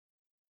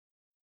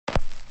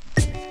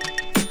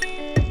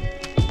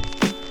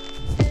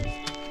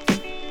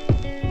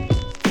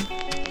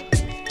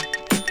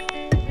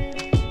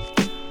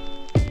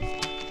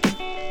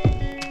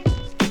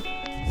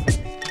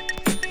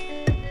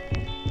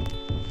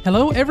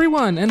Hello,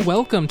 everyone, and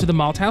welcome to the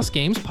Malthouse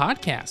Games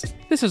Podcast.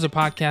 This is a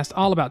podcast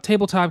all about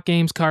tabletop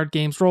games, card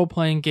games,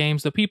 role-playing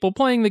games, the people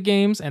playing the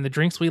games, and the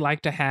drinks we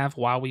like to have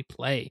while we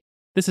play.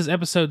 This is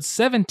episode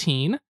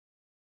 17.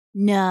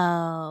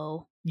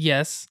 No.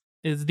 Yes,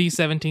 it's the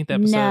 17th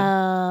episode.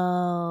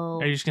 No.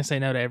 Are you just going to say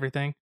no to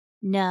everything?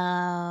 No.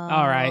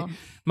 All right.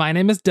 My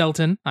name is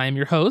Delton. I am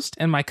your host,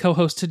 and my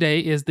co-host today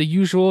is the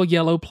usual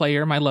yellow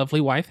player, my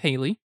lovely wife,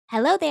 Haley.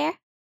 Hello there.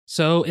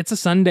 So it's a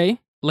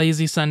Sunday,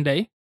 lazy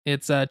Sunday.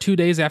 It's 2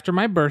 days after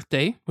my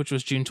birthday, which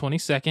was June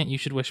 22nd. You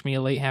should wish me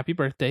a late happy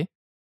birthday.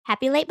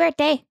 Happy late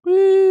birthday.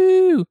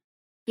 Woo!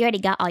 You already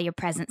got all your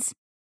presents.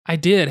 I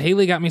did.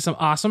 Haley got me some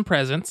awesome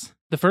presents.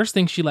 The first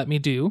thing she let me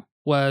do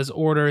was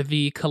order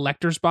the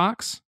collector's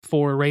box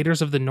for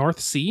Raiders of the North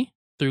Sea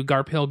through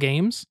Garp Hill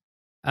Games.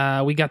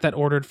 We got that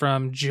ordered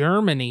from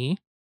Germany.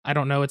 I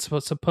don't know. It's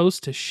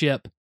supposed to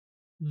ship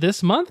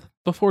this month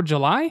before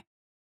July.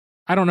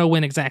 I don't know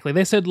when exactly.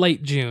 They said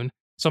late June,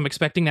 so I'm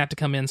expecting that to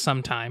come in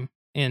sometime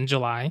in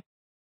July.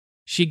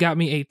 She got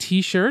me a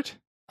t-shirt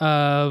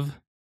of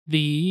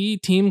the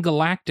Team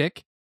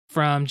Galactic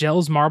from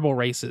Gels Marble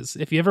Races.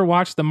 If you ever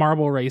watch the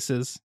Marble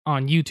Races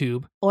on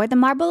YouTube. Or the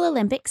Marble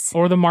Olympics.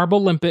 Or the Marble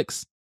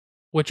Olympics,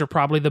 which are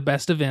probably the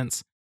best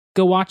events.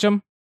 Go watch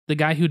them. The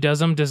guy who does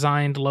them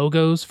designed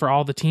logos for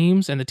all the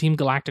teams, and the Team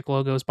Galactic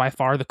logo is by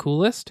far the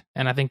coolest,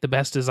 and I think the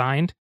best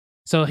designed.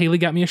 So Haley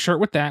got me a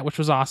shirt with that, which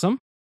was awesome.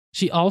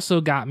 She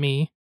also got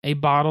me a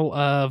bottle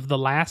of The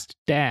Last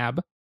Dab,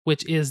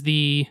 which is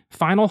the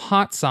final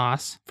hot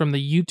sauce from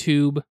the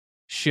YouTube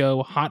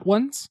show Hot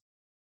Ones.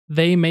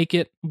 They make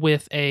it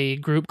with a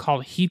group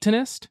called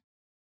Heatonist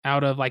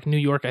out of like New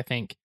York, I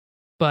think.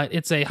 But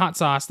it's a hot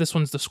sauce. This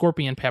one's the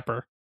scorpion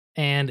pepper.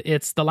 And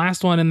it's the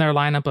last one in their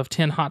lineup of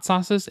 10 hot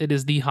sauces. It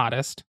is the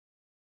hottest.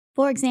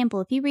 For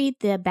example, if you read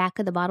the back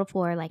of the bottle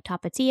for like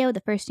Tapatio,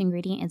 the first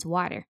ingredient is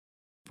water.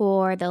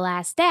 For The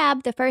Last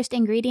Dab, the first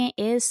ingredient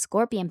is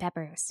scorpion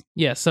peppers.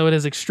 Yes, so it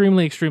is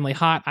extremely, extremely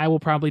hot. I will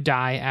probably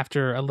die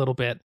after a little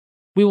bit.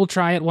 We will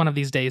try it one of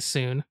these days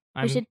soon.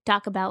 We should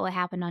talk about what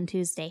happened on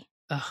Tuesday.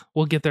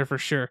 We'll get there for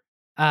sure.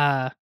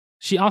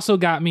 She also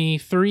got me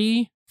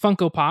 3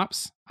 Funko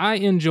Pops. I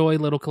enjoy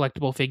little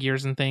collectible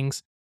figures and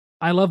things.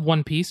 I love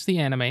One Piece, the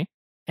anime,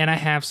 and I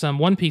have some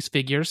One Piece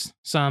figures,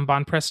 some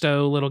Bon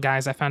Presto little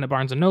guys I found at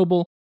Barnes &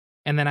 Noble,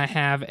 and then I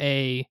have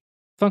a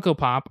Funko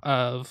Pop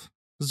of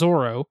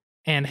Zoro,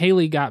 and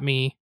Haley got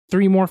me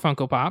 3 more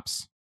Funko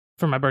Pops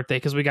for my birthday,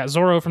 because we got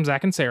Zoro from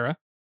Zach and Sarah,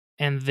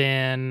 and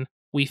then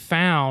we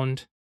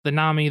found the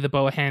Nami, the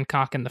Boa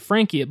Hancock, and the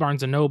Frankie at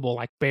Barnes & Noble,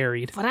 like,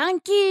 buried.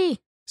 Frankie!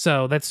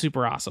 So that's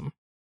super awesome.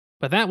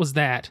 But that was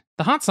that.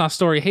 The hot sauce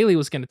story Haley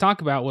was going to talk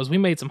about was we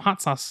made some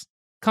hot sauce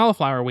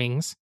cauliflower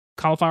wings,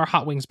 cauliflower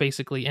hot wings,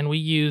 basically, and we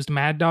used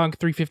Mad Dog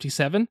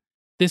 357.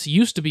 This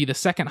used to be the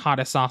second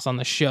hottest sauce on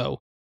the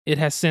show. It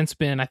has since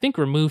been, I think,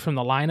 removed from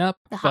the lineup.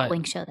 The Hot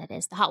Wing show, that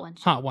is. The Hot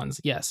Ones. Hot Ones,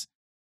 yes.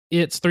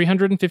 It's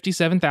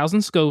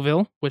 357,000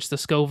 Scoville, which the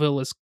Scoville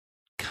is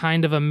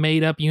kind of a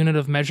made-up unit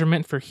of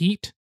measurement for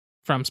heat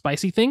from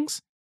spicy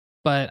things,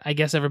 but I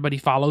guess everybody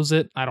follows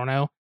it. I don't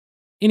know.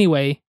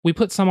 Anyway, we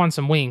put some on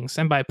some wings,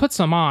 and by put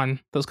some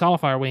on those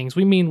cauliflower wings,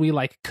 we mean we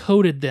like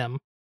coated them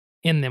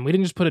in them. We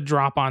didn't just put a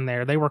drop on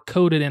there. They were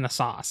coated in a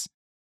sauce.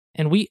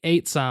 And we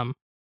ate some,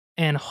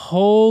 and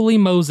holy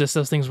Moses,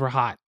 those things were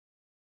hot.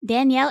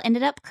 Danielle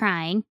ended up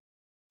crying.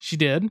 She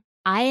did.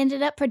 I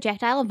ended up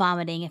projectile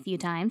vomiting a few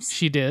times.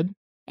 She did.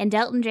 And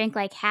Delton drank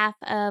like half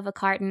of a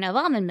carton of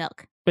almond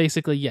milk.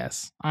 Basically,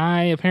 yes.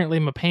 I apparently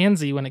am a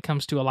pansy when it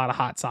comes to a lot of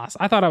hot sauce.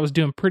 I thought I was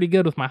doing pretty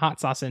good with my hot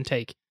sauce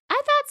intake.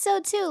 I thought so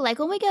too. Like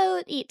when we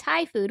go eat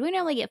Thai food, we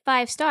normally get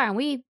 5-star and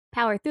we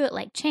power through it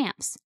like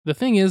champs. The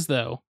thing is,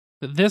 though,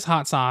 that this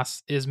hot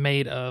sauce is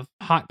made of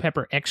hot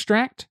pepper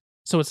extract.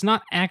 So it's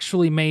not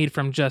actually made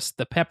from just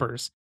the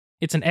peppers.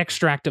 It's an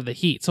extract of the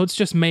heat. So it's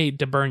just made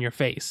to burn your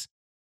face.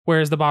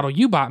 Whereas the bottle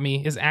you bought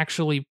me is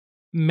actually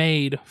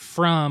made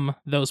from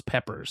those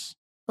peppers.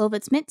 Well, if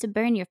it's meant to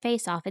burn your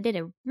face off, it did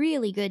a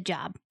really good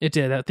job. It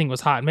did. That thing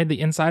was hot. It made the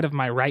inside of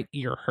my right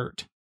ear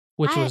hurt,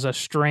 which was a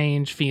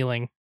strange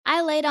feeling.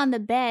 I laid on the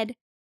bed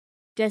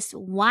just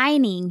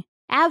whining,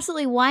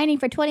 absolutely whining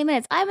for 20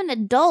 minutes. I'm an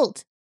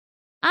adult.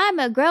 I'm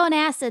a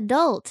grown-ass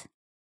adult.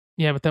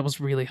 Yeah, but that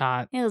was really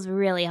hot. It was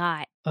really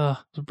hot. It was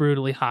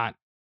brutally hot.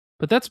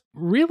 But that's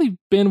really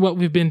been what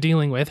we've been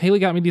dealing with. Haley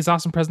got me these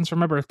awesome presents for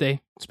my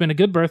birthday. It's been a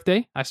good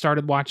birthday. I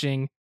started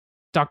watching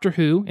Doctor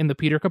Who in the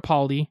Peter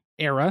Capaldi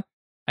era.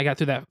 I got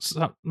through that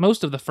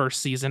most of the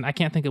first season. I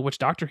can't think of which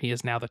Doctor he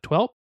is now. The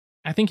 12th?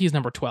 I think he's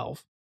number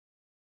 12.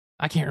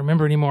 I can't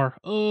remember anymore.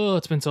 Oh,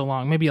 it's been so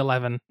long. Maybe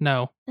 11.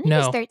 No. I think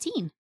he's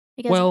 13.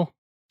 Well,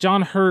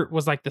 John Hurt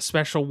was like the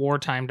special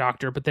wartime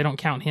doctor, but they don't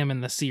count him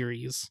in the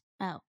series.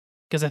 Oh.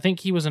 Because I think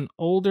he was an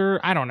older...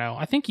 I don't know.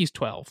 I think he's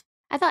 12.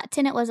 I thought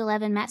Tennant was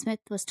 11, Matt Smith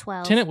was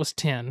 12. Tennant was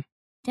 10.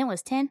 Tennant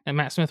was 10? And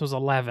Matt Smith was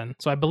 11.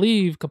 So I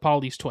believe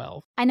Capaldi's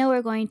 12. I know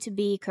we're going to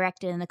be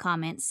corrected in the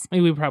comments.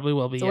 Maybe we probably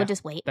will be, so we'll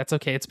just wait. That's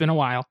okay. It's been a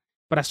while.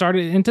 But I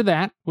started into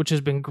that, which has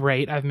been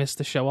great. I've missed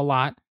the show a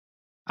lot.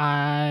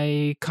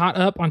 I caught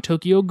up on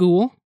Tokyo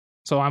Ghoul,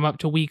 so I'm up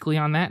to weekly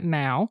on that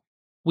now.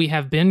 We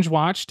have binge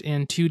watched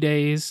in 2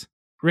 days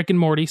Rick and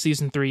Morty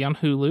season 3 on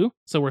Hulu,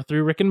 so we're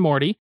through Rick and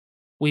Morty.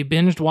 We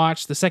binged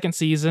watched the second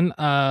season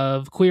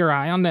of Queer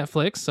Eye on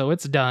Netflix, so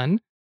it's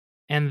done.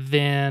 And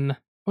then,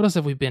 what else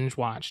have we binge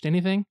watched?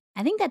 Anything?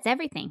 I think that's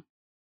everything.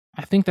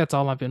 I think that's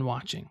all I've been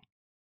watching.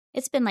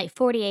 It's been like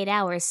 48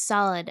 hours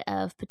solid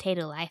of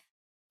potato life.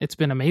 It's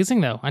been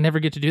amazing, though. I never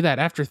get to do that.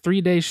 After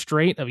 3 days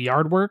straight of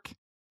yard work,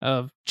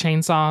 of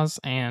chainsaws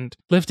and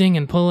lifting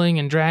and pulling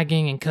and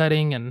dragging and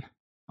cutting and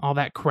all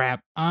that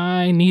crap,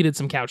 I needed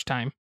some couch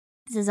time.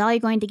 This is all you're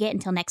going to get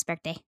until next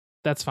birthday.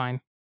 That's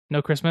fine.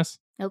 No Christmas?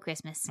 No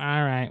Christmas. All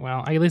right.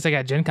 Well, at least I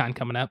got Gen Con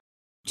coming up.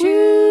 True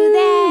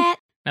that.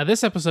 Now,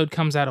 this episode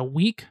comes out a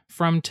week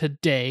from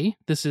today.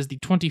 This is the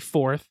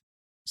 24th.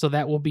 So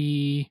that will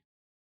be...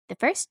 The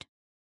first?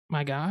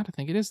 My God, I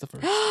think it is the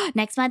first.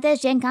 Next month is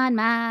Gen Con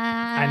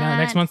month. I know.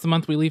 Next month's the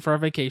month we leave for our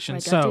vacation.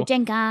 We're going to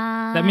Gen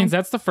Con. That means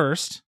that's the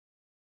first.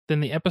 Then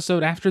the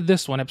episode after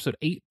this one, episode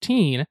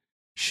 18,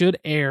 should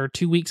air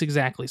 2 weeks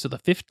exactly. So the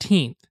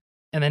 15th.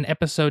 And then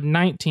episode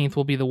 19th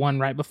will be the one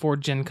right before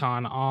Gen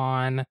Con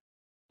on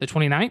the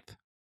 29th.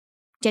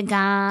 Gen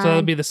Con. So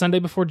it'll be the Sunday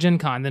before Gen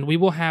Con. Then we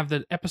will have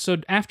the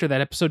episode after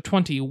that, episode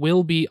 20,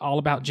 will be all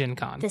about Gen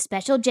Con. The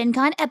special Gen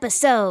Con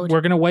episode.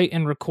 We're going to wait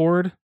and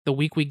record the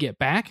week we get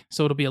back,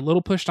 so it'll be a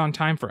little pushed on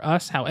time for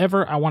us.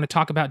 However, I want to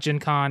talk about Gen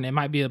Con. It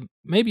might be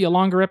maybe a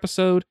longer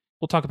episode.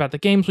 We'll talk about the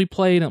games we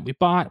played and we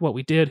bought, what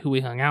we did, who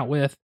we hung out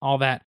with, all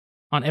that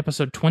on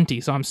episode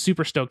 20. So I'm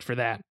super stoked for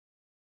that.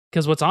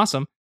 Because what's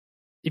awesome,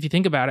 if you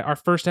think about it, our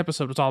first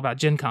episode was all about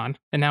Gen Con,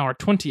 and now our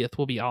 20th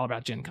will be all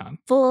about Gen Con.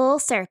 Full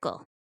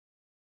circle.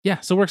 Yeah,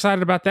 so we're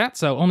excited about that.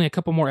 So only a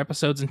couple more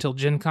episodes until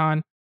Gen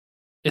Con.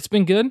 It's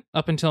been good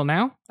up until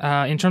now.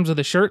 In terms of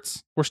the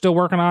shirts, we're still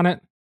working on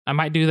it. I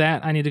might do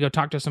that. I need to go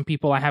talk to some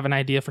people. I have an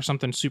idea for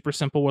something super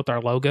simple with our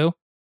logo.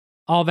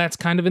 All that's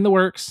kind of in the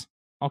works.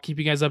 I'll keep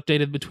you guys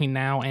updated between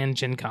now and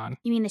Gen Con.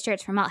 You mean the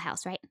shirts from Malt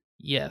House, right?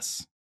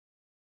 Yes.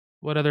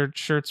 What other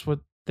shirts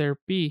would there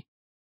be?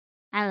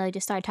 I don't know.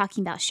 Just started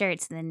talking about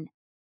shirts, and then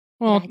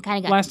Well, I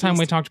kinda got last time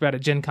we confused. talked about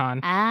it, Gen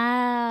Con.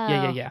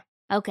 Oh. Yeah.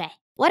 Okay.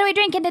 What are we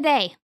drinking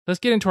today? Let's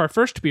get into our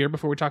first beer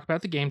before we talk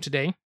about the game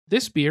today.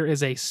 This beer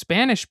is a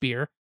Spanish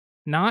beer,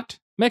 not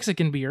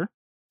Mexican beer.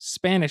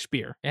 Spanish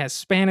beer. It has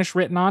Spanish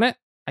written on it.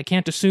 I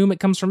can't assume it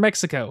comes from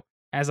Mexico,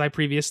 as I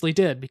previously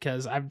did,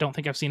 because I don't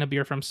think I've seen a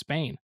beer from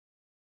Spain.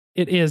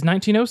 It is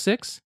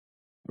 1906,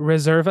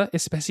 Reserva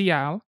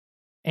Especial,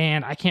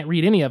 and I can't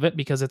read any of it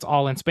because it's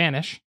all in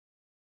Spanish.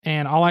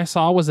 And all I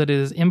saw was that it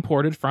is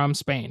imported from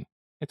Spain.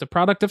 It's a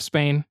product of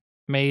Spain,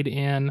 made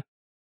in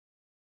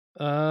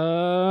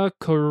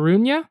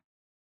Coruña,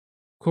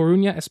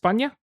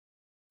 España.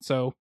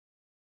 So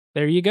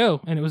there you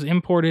go. And it was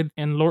imported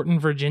in Lorton,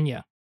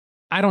 Virginia.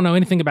 I don't know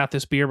anything about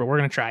this beer, but we're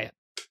going to try it.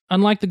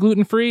 Unlike the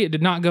gluten-free, it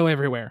did not go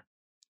everywhere.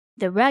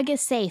 The rug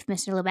is safe,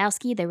 Mr.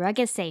 Lebowski. The rug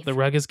is safe. The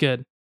rug is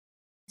good.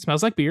 It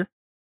smells like beer.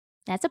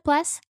 That's a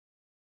plus.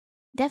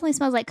 Definitely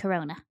smells like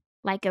Corona.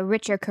 Like a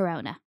richer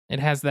Corona. It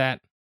has that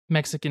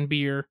Mexican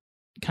beer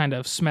kind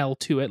of smell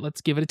to it.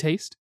 Let's give it a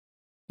taste.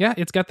 Yeah,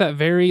 it's got that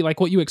very, like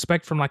what you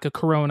expect from like a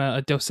Corona,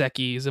 a Dos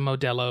Equis, a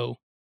Modelo,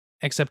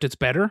 except it's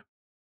better.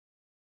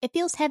 It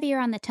feels heavier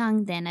on the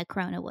tongue than a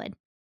Corona would.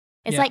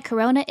 It's Yeah. like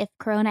Corona if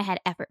Corona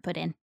had effort put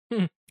in.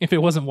 If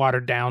it wasn't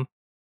watered down.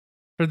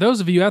 For those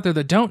of you out there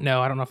that don't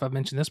know, I don't know if I've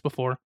mentioned this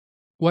before,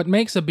 what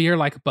makes a beer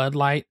like Bud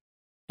Light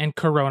and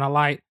Corona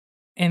Light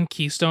and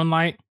Keystone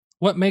Light,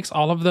 what makes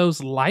all of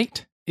those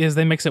light is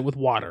they mix it with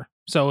water.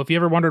 So if you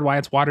ever wondered why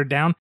it's watered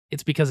down,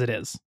 it's because it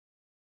is.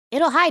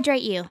 It'll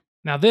hydrate you.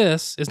 Now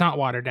this is not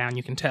watered down,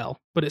 you can tell,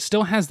 but it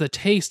still has the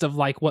taste of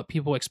like what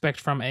people expect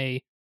from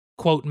a,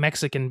 quote,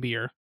 Mexican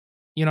beer.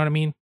 You know what I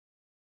mean?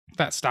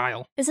 That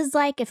style. This is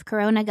like if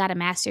Corona got a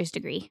master's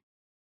degree.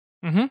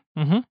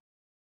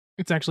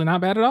 It's actually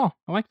not bad at all.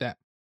 I like that.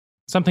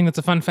 Something that's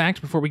a fun fact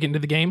before we get into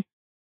the game.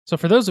 So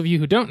for those of you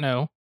who don't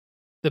know,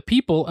 the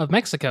people of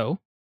Mexico,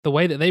 the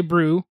way that they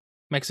brew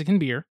Mexican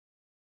beer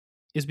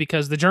is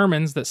because the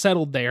Germans that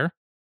settled there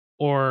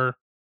or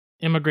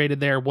immigrated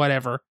there,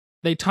 whatever,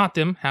 they taught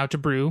them how to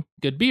brew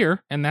good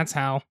beer, and that's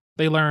how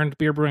they learned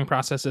beer brewing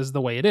processes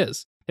the way it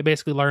is. They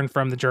basically learned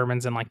from the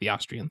Germans and like the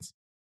Austrians.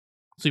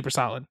 Super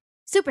solid.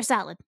 Super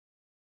solid.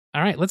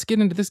 All right, let's get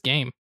into this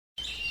game.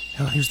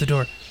 Oh, here's the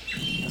door.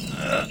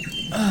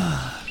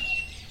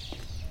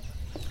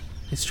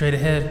 It's straight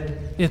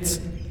ahead. It's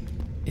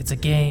a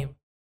game.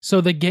 So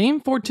the game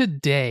for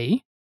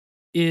today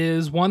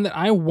is one that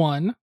I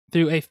won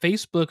through a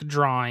Facebook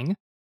drawing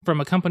from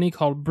a company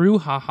called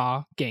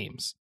Brouhaha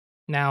Games.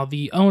 Now,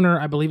 the owner,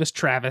 I believe, is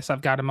Travis.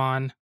 I've got him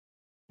on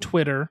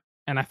Twitter,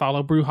 and I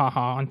follow Brouhaha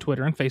on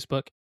Twitter and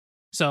Facebook.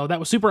 So that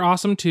was super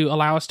awesome to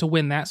allow us to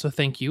win that, so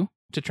thank you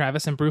to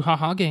Travis and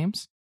Brouhaha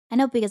Games. I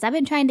know, because I've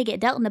been trying to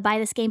get Dalton to buy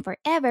this game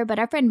forever, but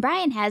our friend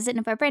Brian has it, and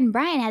if our friend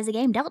Brian has a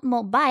game, Dalton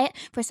won't buy it.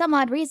 For some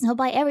odd reason, he'll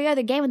buy every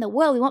other game in the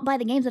world. We won't buy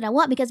the games that I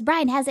want because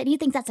Brian has it, and he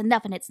thinks that's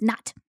enough, and it's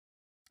not.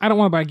 I don't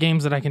want to buy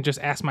games that I can just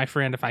ask my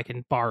friend if I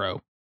can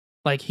borrow.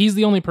 Like, he's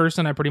the only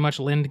person I pretty much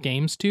lend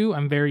games to.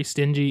 I'm very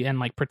stingy and,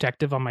 like,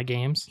 protective on my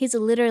games. He's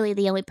literally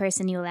the only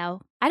person you allow.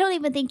 I don't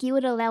even think you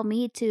would allow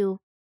me to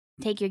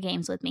take your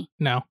games with me.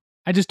 No.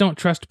 I just don't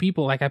trust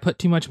people. Like, I put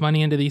too much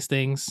money into these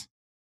things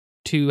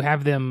to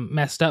have them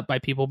messed up by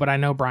people, but I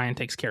know Brian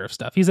takes care of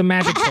stuff. He's a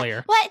Magic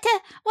player.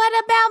 What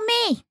about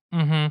me?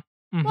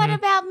 Mm-hmm. What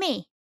about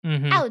me?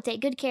 Mm-hmm. I would take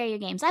good care of your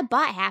games. I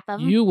bought half of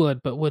them. You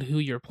would, but would who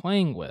you're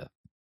playing with?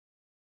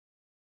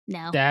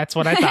 No. That's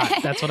what I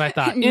thought. That's what I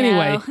thought. No.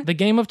 Anyway, the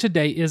game of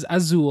today is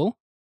Azul.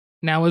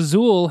 Now,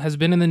 Azul has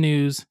been in the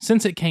news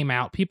since it came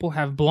out. People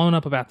have blown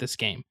up about this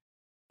game.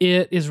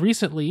 It has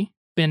recently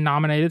been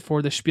nominated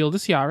for the Spiel des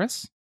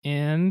Jahres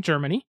in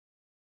Germany.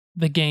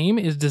 The game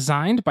is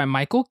designed by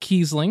Michael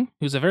Kiesling,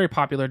 who's a very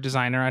popular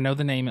designer. I know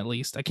the name at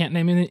least. I can't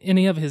name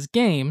any of his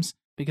games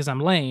because I'm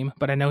lame,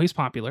 but I know he's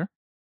popular.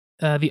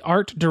 The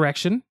art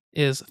direction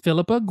is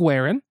Philippa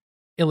Guerin.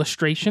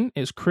 Illustration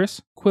is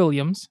Chris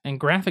Quilliams, and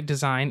graphic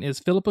design is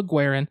Philippa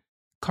Guerin,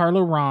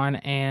 Carla Ron,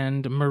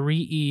 and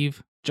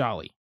Marie-Eve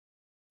Jolly.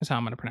 That's how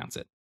I'm going to pronounce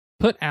it.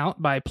 Put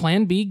out by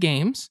Plan B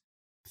Games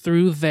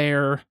through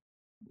their,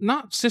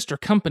 not sister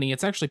company,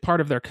 it's actually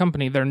part of their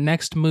company, their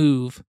Next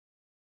Move,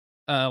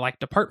 like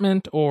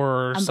department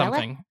or Umbrella?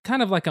 something.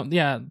 Kind of like,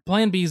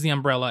 Plan B is the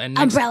umbrella, and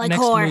Umbrella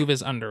Next Corps. Move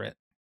is under it.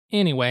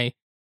 Anyway,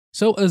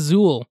 so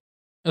Azul.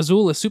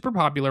 Azul is super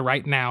popular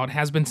right now. It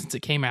has been since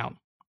it came out.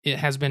 It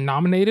has been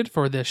nominated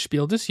for the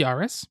Spiel des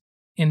Jahres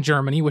in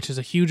Germany, which is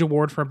a huge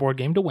award for a board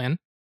game to win.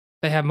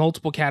 They have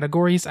multiple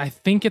categories. I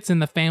think it's in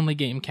the family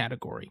game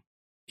category.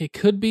 It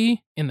could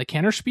be in the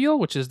Kennerspiel,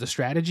 which is the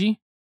strategy,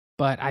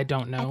 but I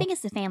don't know. I think it's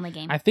the family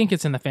game. I think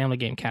it's in the family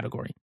game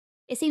category.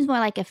 It seems more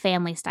like a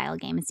family style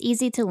game. It's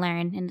easy to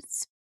learn and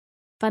it's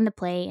fun to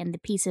play, and the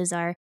pieces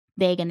are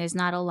big, and there's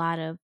not a lot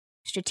of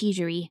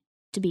strategery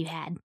to be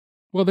had.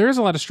 Well, there is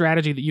a lot of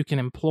strategy that you can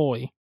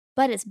employ.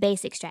 But it's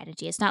basic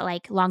strategy. It's not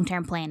like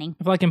long-term planning.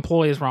 I feel like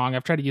employ is wrong.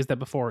 I've tried to use that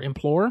before.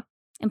 Implore?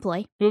 Employ.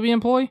 It would be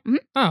employ? Mhm.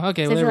 Oh,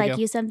 okay. So Well, if there you we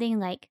go. use something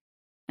like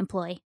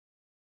employ.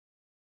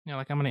 Yeah,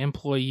 like I'm going to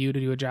employ you to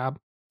do a job.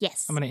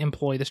 Yes. I'm going to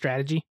employ the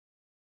strategy.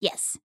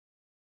 Yes.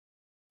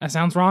 That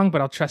sounds wrong,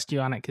 but I'll trust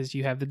you on it because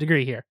you have the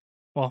degree here.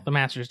 Well, the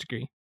master's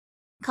degree.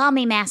 Call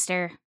me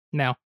master.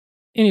 No.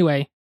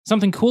 Anyway,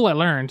 something cool I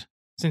learned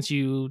since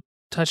you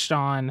touched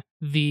on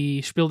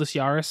the Spiel des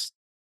Jahres,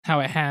 how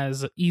it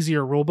has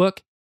easier rulebook.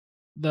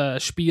 The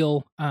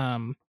Spiel,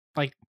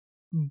 like,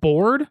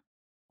 board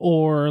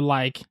or,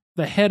 like,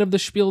 the head of the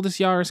Spiel des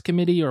Jahres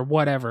committee or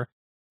whatever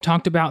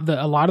talked about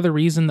a lot of the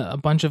reason that a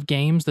bunch of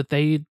games that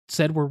they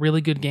said were really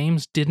good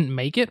games didn't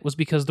make it was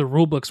because the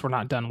rulebooks were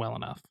not done well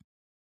enough.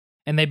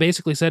 And they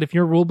basically said if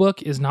your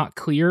rulebook is not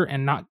clear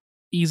and not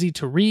easy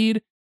to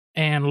read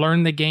and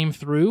learn the game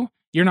through,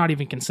 you're not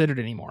even considered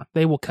anymore.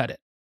 They will cut it.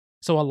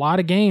 So a lot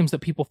of games that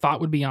people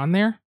thought would be on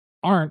there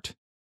aren't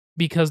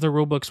because the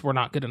rulebooks were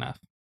not good enough.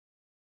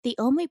 The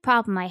only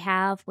problem I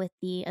have with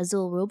the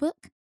Azul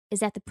rulebook is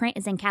that the print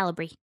is in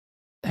Calibri.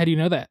 How do you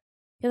know that?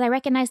 Because I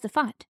recognize the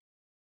font.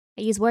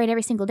 I use Word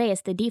every single day.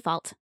 It's the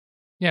default.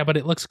 Yeah, but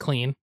it looks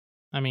clean.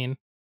 I mean,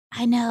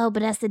 I know,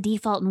 but that's the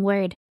default in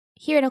Word.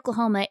 Here in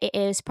Oklahoma, it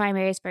is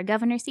primaries for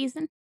governor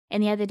season.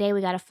 And the other day, we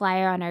got a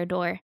flyer on our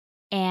door.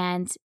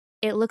 And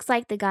it looks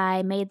like the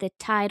guy made the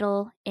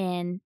title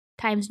in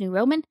Times New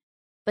Roman,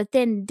 but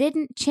then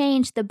didn't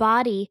change the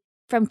body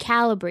from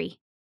Calibri.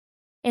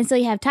 And so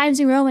you have Times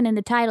New Roman in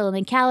the title and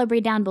then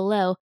Calibri down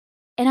below.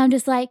 And I'm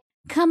just like,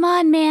 come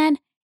on, man.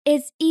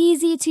 It's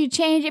easy to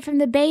change it from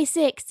the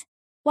basics.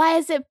 Why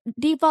is it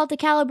default to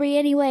Calibri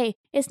anyway?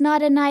 It's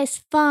not a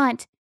nice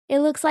font. It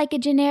looks like a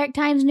generic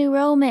Times New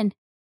Roman.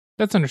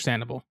 that's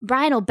understandable.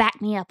 Brian will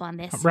back me up on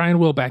this. Brian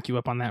will back you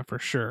up on that for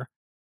sure.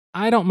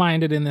 I don't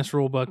mind it in this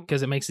rulebook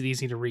because it makes it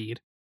easy to read.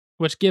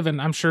 Which, given,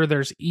 I'm sure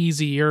there's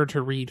easier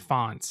to read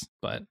fonts,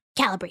 but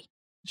Calibri.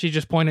 she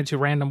just pointed to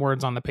random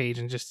words on the page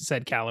and just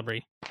said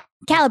Calibri.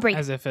 Calibri.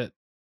 As if it...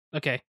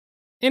 Okay.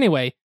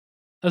 Anyway,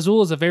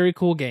 Azul is a very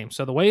cool game.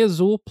 So the way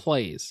Azul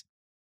plays...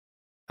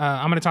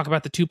 I'm going to talk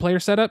about the two-player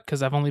setup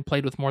because I've only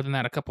played with more than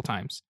that a couple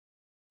times.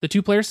 The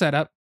two-player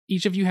setup,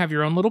 each of you have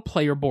your own little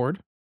player board,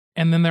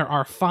 and then there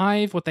are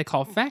 5 what they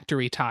call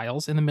factory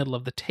tiles in the middle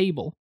of the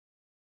table.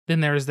 Then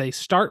there is a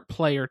start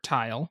player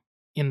tile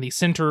in the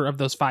center of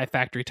those 5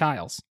 factory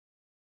tiles.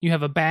 You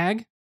have a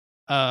bag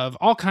of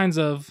all kinds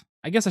of,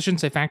 I guess I shouldn't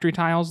say factory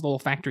tiles, little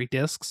factory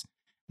discs.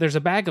 There's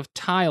a bag of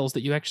tiles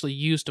that you actually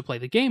use to play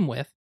the game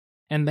with,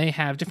 and they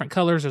have different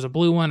colors. There's a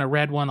blue one, a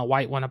red one, a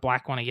white one, a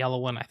black one, a yellow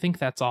one. I think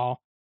that's all.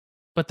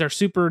 But they're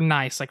super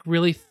nice, like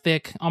really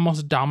thick,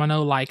 almost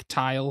domino-like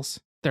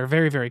tiles. They're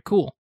very, very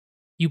cool.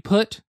 You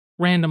put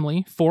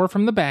randomly 4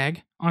 from the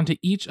bag onto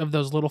each of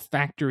those little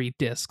factory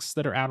discs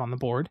that are out on the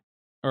board,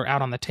 or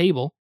out on the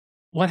table.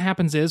 What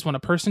happens is when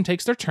a person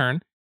takes their turn,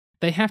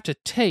 they have to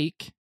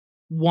take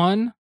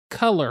one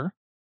color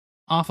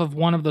off of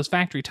one of those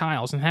factory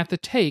tiles and have to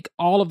take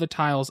all of the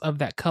tiles of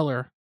that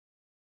color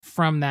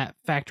from that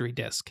factory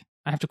disc.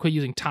 I have to quit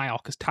using tile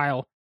because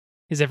tile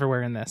is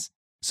everywhere in this.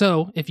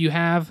 So if you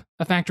have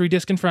a factory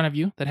disc in front of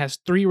you that has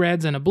 3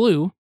 reds and a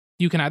blue,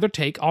 You can either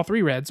take all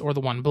 3 reds or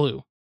the 1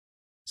 blue.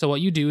 So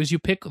what you do is you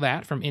pick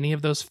that from any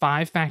of those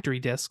 5 factory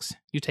discs,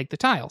 you take the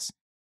tiles.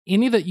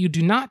 Any that you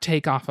do not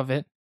take off of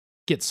it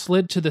get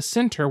slid to the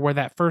center where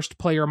that first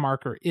player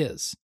marker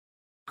is,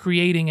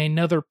 creating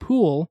another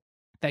pool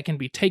that can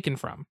be taken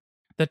from.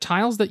 The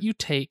tiles that you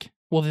take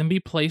will then be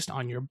placed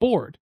on your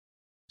board.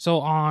 So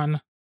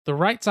on the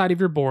right side of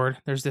your board,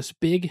 there's this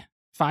big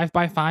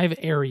 5x5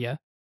 area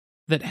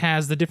that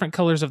has the different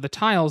colors of the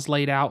tiles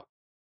laid out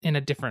in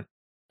a different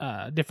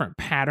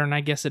pattern,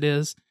 I guess it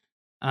is.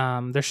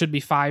 There should be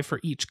 5 for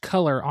each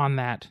color on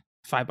that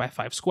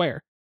 5x5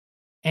 square.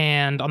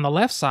 And on the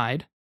left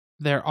side,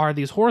 there are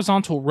these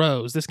horizontal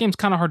rows. This game's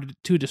kind of hard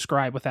to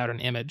describe without an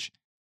image.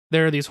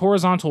 There are these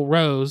horizontal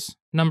rows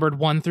numbered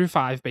 1 through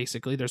 5,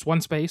 basically. There's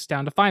 1 space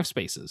down to 5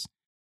 spaces.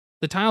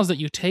 The tiles that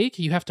you take,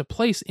 you have to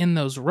place in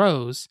those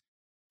rows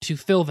to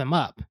fill them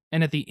up.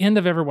 And at the end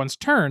of everyone's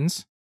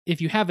turns, if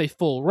you have a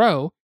full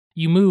row,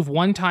 you move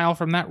 1 tile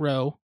from that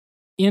row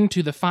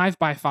into the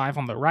 5x5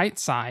 on the right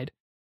side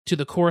to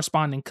the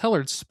corresponding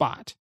colored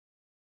spot.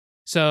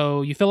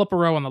 So you fill up a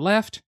row on the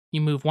left,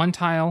 you move 1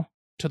 tile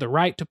to the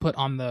right to put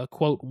on the,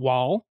 quote,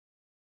 wall,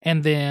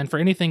 and then for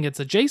anything it's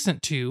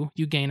adjacent to,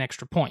 you gain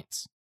extra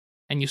points.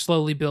 And you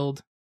slowly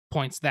build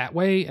points that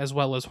way, as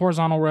well as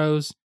horizontal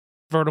rows,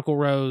 vertical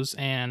rows,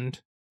 and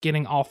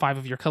getting all 5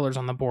 of your colors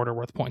on the board are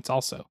worth points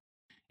also.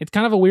 It's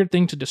kind of a weird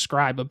thing to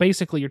describe, but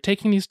basically you're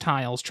taking these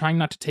tiles, trying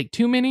not to take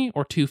too many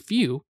or too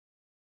few.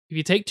 If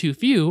you take too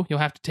few, you'll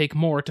have to take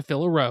more to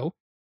fill a row,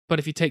 but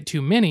if you take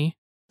too many,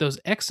 those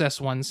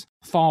excess ones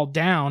fall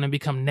down and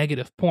become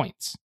negative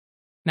points.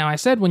 Now, I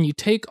said when you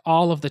take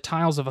all of the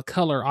tiles of a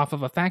color off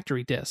of a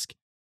factory disc,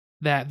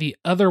 that the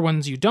other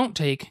ones you don't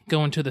take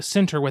go into the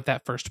center with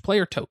that first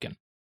player token.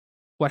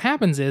 What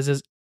happens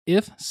is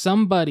if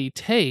somebody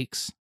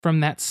takes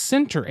from that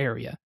center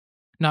area,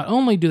 not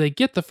only do they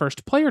get the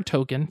first player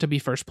token to be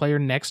first player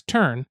next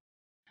turn,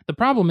 the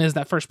problem is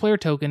that first player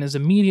token is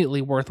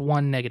immediately worth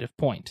 1 negative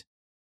point.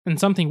 And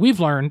something we've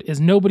learned is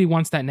nobody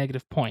wants that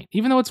negative point.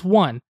 Even though it's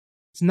 1,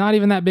 it's not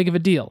even that big of a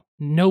deal.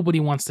 Nobody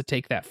wants to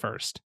take that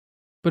first.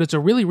 But it's a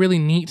really, really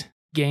neat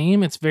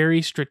game. It's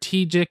very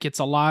strategic. It's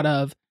a lot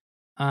of,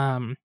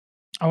 I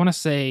want to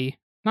say,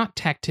 not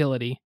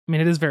tactility. I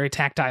mean, it is very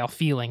tactile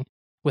feeling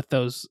with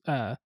those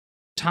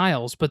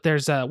tiles, but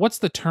there's what's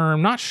the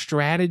term? Not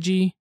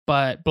strategy,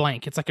 but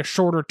blank. It's like a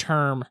shorter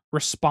term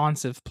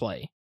responsive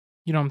play.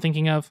 You know what I'm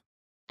thinking of?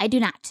 I do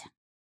not.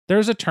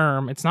 There's a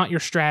term. It's not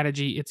your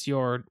strategy. It's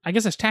your, I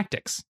guess it's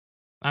tactics.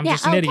 I'm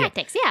just an idiot.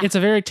 Tactics, yeah. It's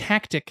a very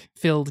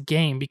tactic-filled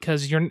game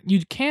because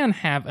you can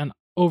have an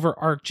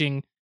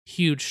overarching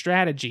huge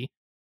strategy.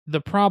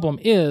 The problem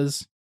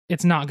is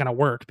it's not going to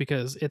work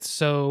because it's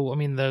so, I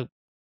mean, the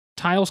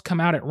tiles come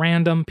out at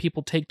random.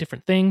 People take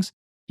different things.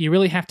 You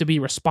really have to be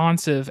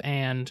responsive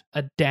and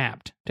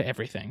adapt to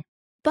everything.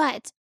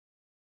 But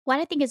what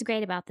I think is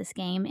great about this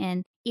game,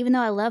 and even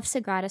though I love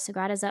Sagrada,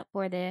 Sagrada's up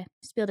for the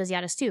Spiel des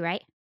Jahres too,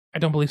 right? I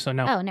don't believe so,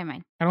 no. Oh, never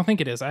mind. I don't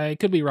think it is. I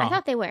could be wrong. I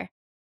thought they were.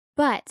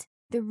 But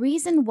the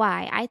reason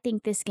why I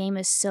think this game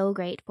is so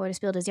great for the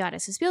Spiel des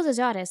Jahres, the Spiel des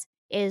Jahres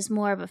is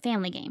more of a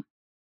family game.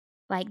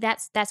 Like,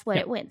 that's what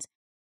it wins.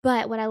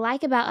 But what I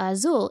like about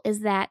Azul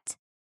is that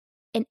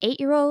an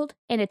 8-year-old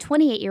and a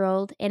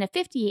 28-year-old and a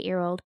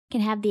 58-year-old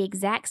can have the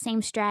exact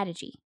same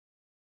strategy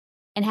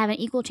and have an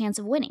equal chance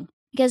of winning.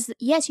 Because,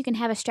 yes, you can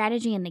have a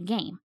strategy in the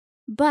game,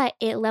 but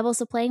it levels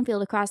the playing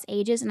field across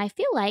ages. And I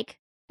feel like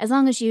as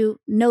long as you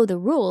know the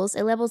rules,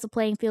 it levels the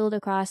playing field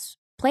across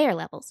player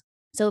levels.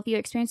 So if you're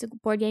experienced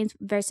with board games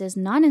versus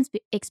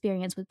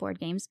non-experienced with board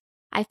games,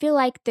 I feel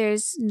like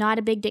there's not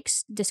a big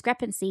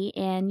discrepancy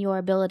in your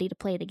ability to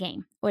play the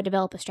game or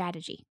develop a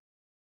strategy.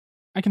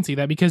 I can see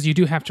that because you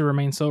do have to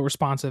remain so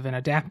responsive and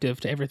adaptive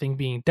to everything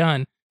being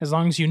done. As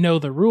long as you know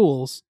the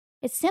rules.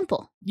 It's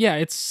simple. Yeah,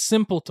 it's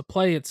simple to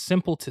play. It's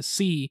simple to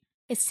see.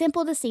 It's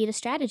simple to see the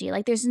strategy.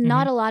 Like, there's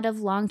not a lot of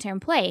long-term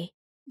play.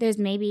 There's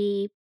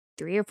maybe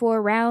 3 or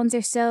 4 rounds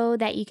or so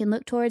that you can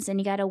look towards, and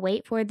you got to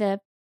wait for the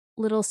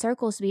little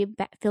circles to be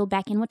filled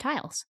back in with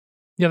tiles.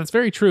 Yeah, that's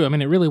very true. I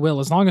mean, it really will.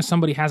 As long as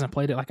somebody hasn't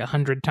played it like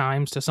 100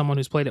 times to someone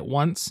who's played it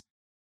once,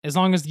 as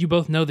long as you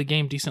both know the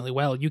game decently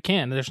well, you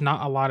can. There's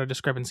not a lot of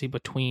discrepancy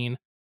between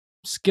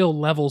skill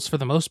levels for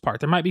the most part.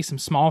 There might be some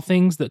small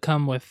things that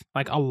come with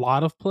like a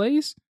lot of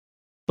plays,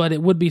 but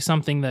it would be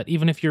something that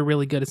even if you're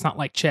really good, it's not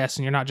like chess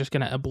and you're not just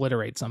going to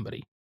obliterate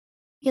somebody.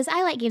 Because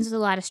I like games with a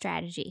lot of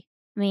strategy.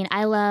 I mean,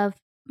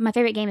 my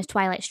favorite game is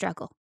Twilight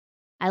Struggle.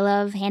 I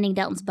love handing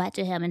Delton's butt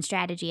to him and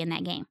strategy in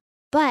that game.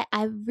 But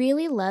I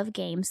really love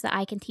games that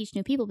I can teach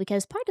new people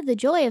because part of the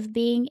joy of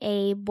being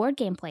a board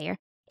game player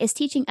is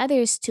teaching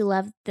others to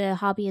love the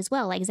hobby as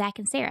well, like Zach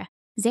and Sarah.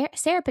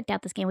 Sarah picked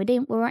out this game. We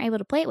weren't able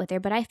to play it with her,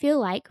 but I feel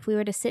like if we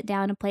were to sit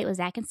down and play it with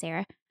Zach and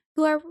Sarah,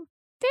 who are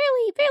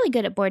fairly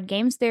good at board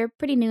games, they're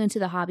pretty new into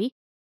the hobby,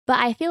 but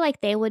I feel like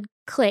they would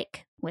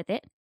click with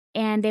it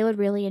and they would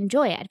really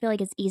enjoy it. I feel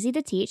like it's easy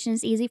to teach and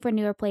it's easy for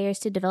newer players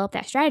to develop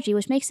that strategy,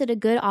 which makes it a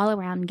good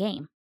all-around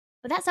game.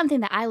 But that's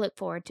something that I look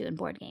forward to in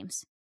board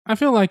games. I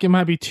feel like it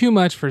might be too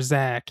much for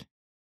Zach.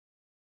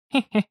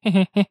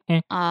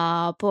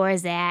 Oh, poor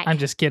Zach. I'm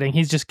just kidding.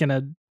 He's just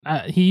gonna.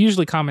 He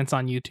usually comments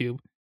on YouTube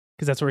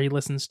because that's where he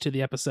listens to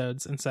the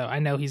episodes, and so I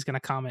know he's gonna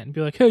comment and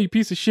be like, "Hey, you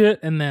piece of shit,"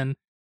 and then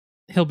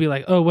he'll be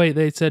like, "Oh wait,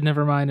 they said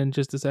never mind in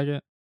just a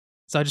second."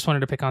 So I just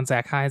wanted to pick on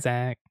Zach. Hi,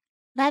 Zach.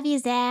 Love you,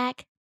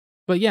 Zach.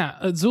 But yeah,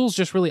 Azul's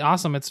just really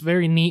awesome. It's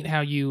very neat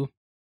how you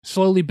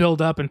slowly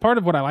build up, and part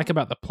of what I like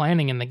about the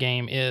planning in the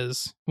game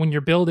is when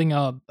you're building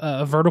a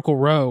vertical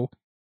row,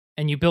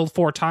 and you build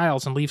 4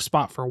 tiles and leave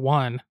spot for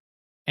 1,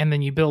 and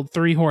then you build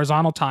 3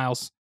 horizontal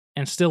tiles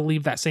and still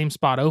leave that same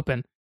spot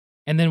open.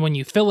 And then when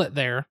you fill it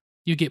there,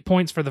 you get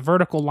points for the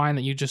vertical line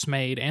that you just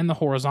made and the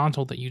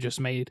horizontal that you just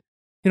made.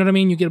 You know what I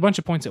mean? You get a bunch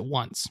of points at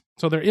once.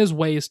 So there is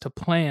ways to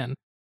plan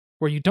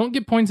where you don't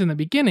get points in the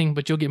beginning,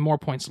 but you'll get more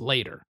points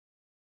later.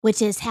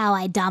 Which is how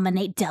I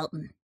dominate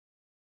Delton.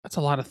 That's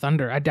a lot of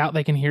thunder. I doubt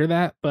they can hear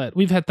that, but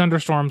we've had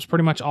thunderstorms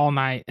pretty much all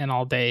night and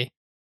all day.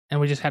 And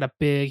we just had a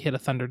big hit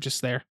of thunder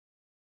just there.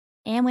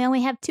 And we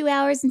only have 2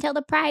 hours until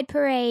the Pride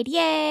Parade.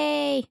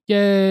 Yay!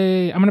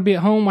 Yay! I'm going to be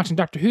at home watching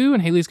Doctor Who,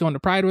 and Haley's going to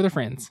Pride with her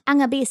friends. I'm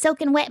going to be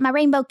soaking wet in my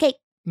rainbow cape.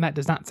 And that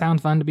does not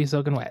sound fun to be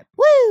soaking wet.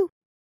 Woo!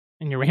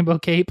 In your rainbow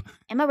cape.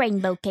 And my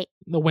rainbow cape.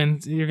 The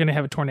wind, you're going to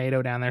have a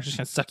tornado down there. It's just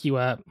going to suck you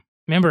up.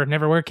 Remember,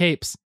 never wear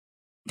capes.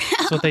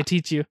 That's what they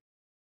teach you.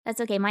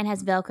 That's okay. Mine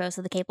has Velcro,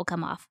 so the cape will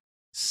come off.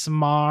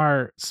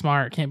 Smart.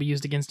 Can't be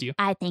used against you.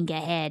 I think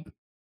ahead.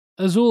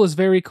 Azul is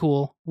very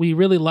cool. We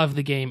really love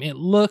the game. It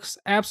looks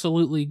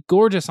absolutely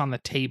gorgeous on the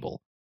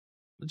table.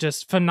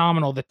 Just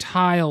phenomenal. The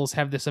tiles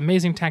have this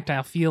amazing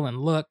tactile feel and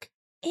look.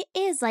 It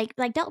is like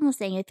Dalton was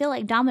saying, it feel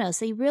like dominoes.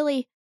 So you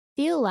really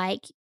feel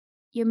like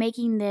you're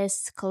making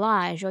this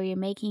collage or you're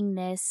making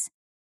this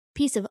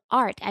piece of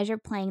art as you're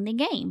playing the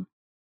game.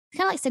 It's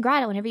kind of like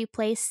Sagrada whenever you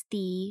place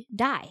the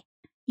die.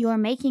 You're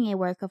making a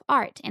work of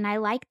art, and I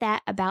like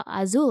that about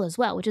Azul as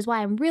well, which is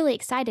why I'm really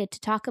excited to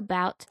talk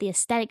about the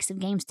aesthetics of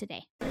games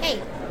today. Hey,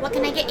 what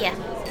can I get you?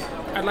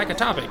 I'd like a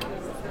topic.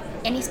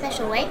 Any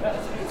special way?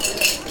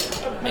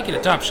 Make it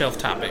a top shelf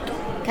topic.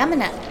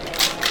 Coming up.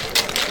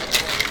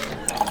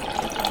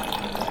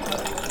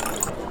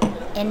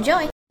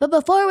 Enjoy. But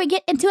before we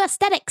get into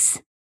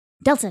aesthetics,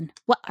 Delton,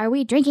 what are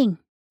we drinking?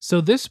 So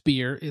this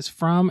beer is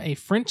from a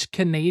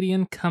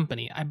French-Canadian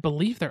company. I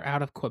believe they're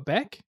out of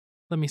Quebec.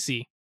 Let me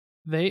see.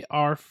 They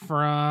are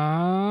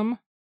from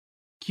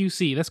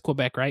QC. That's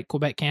Quebec, right?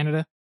 Quebec,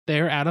 Canada.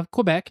 They're out of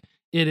Quebec.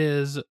 It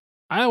is,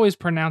 I always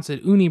pronounce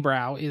it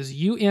Unibroue, is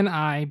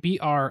Unibroue,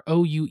 or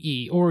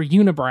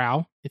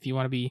Unibroue, if you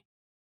want to be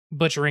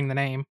butchering the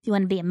name. If you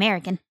want to be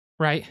American.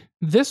 Right.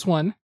 This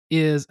one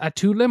is A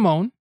Tout Le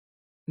Monde.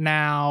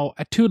 Now,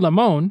 A Tout Le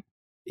Monde,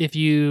 if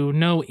you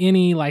know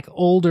any like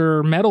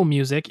older metal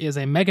music, is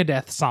a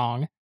Megadeth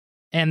song.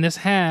 And this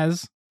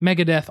has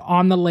Megadeth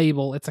on the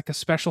label. It's like a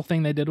special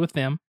thing they did with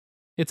them.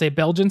 It's a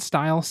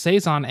Belgian-style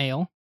Saison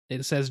ale.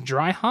 It says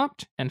dry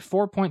hopped and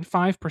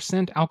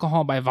 4.5%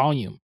 alcohol by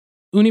volume.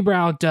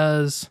 Unibroue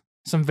does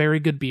some very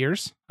good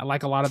beers. I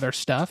like a lot of their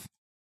stuff.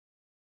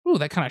 Ooh,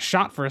 that kind of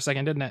shot for a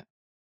second, didn't it?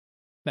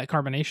 That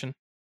carbonation.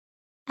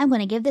 I'm going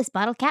to give this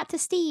bottle cap to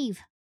Steve.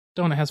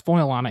 Don't, it has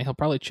foil on it. He'll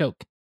probably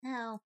choke.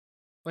 No.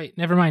 Wait,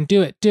 never mind.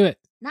 Do it. Do it.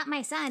 Not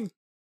my son.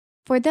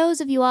 For those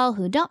of you all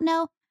who don't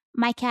know,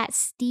 my cat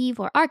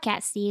Steve, or our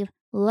cat Steve,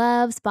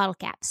 loves bottle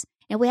caps.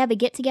 And we have a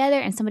get together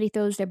and somebody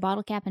throws their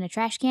bottle cap in a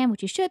trash can,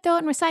 which you should throw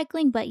it in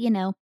recycling, but you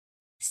know,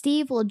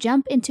 Steve will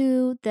jump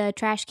into the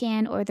trash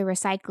can or the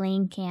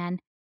recycling can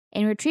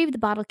and retrieve the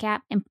bottle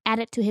cap and add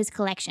it to his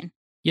collection.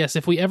 Yes,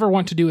 if we ever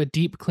want to do a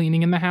deep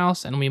cleaning in the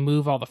house and we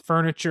move all the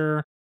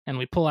furniture and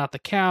we pull out the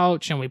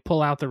couch and we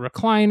pull out the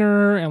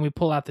recliner and we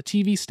pull out the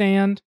TV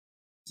stand,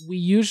 we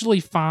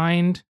usually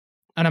find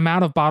an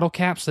amount of bottle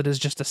caps that is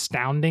just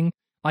astounding.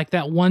 Like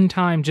that one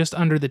time just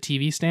under the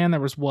TV stand,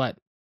 there was what,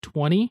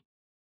 20?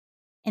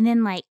 And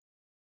then like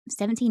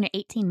 17 or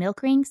 18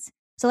 milk rings.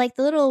 So like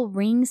the little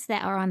rings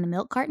that are on the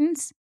milk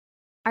cartons,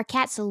 our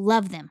cats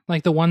love them.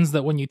 Like the ones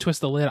that when you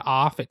twist the lid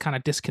off, it kind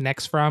of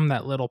disconnects from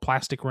that little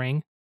plastic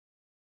ring.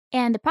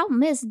 And the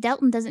problem is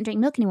Delton doesn't drink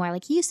milk anymore.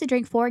 Like he used to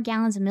drink 4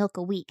 gallons of milk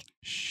a week.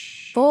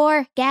 Shh.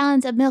 4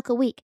 gallons of milk a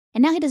week.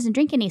 And now he doesn't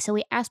drink any. So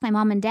we asked my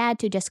mom and dad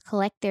to just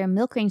collect their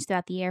milk rings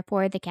throughout the year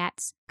for the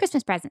cats'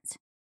 Christmas presents.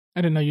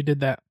 I didn't know you did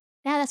that.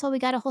 Yeah, that's why we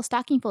got a whole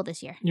stocking full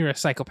this year. You're a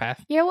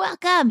psychopath. You're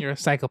welcome. You're a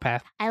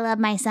psychopath. I love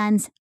my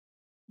sons.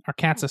 Our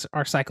cats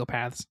are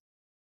psychopaths.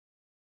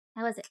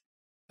 How is it?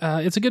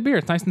 It's a good beer.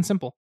 It's nice and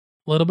simple.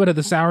 A little bit of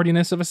the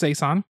sourdiness of a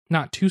Saison.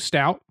 Not too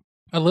stout.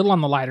 A little on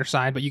the lighter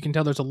side, but you can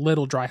tell there's a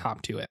little dry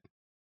hop to it.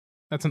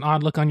 That's an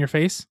odd look on your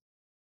face.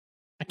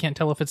 I can't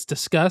tell if it's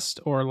disgust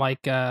or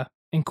like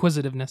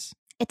inquisitiveness.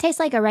 It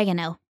tastes like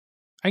oregano.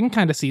 I can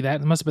kind of see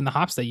that. It must have been the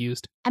hops they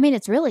used. I mean,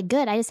 it's really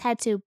good. I just had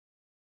to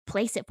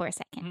place it for a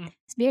second.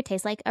 This beer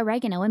tastes like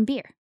oregano and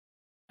beer.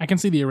 I can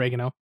see the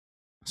oregano.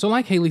 So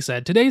like Haley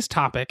said, today's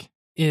topic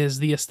is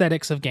the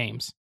aesthetics of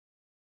games.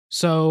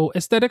 So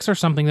aesthetics are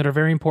something that are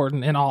very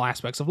important in all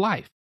aspects of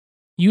life.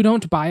 You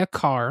don't buy a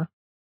car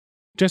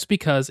just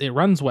because it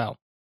runs well.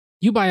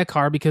 You buy a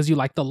car because you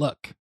like the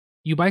look.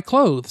 You buy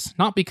clothes,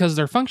 not because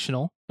they're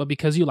functional, but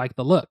because you like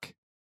the look.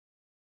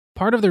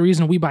 Part of the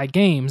reason we buy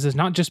games is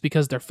not just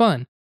because they're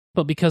fun,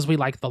 but because we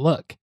like the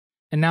look.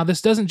 And now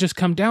this doesn't just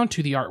come down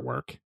to the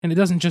artwork, and it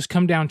doesn't just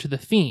come down to the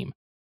theme,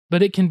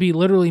 but it can be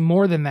literally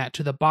more than that,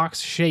 to the box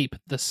shape,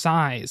 the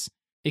size.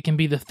 It can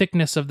be the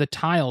thickness of the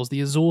tiles,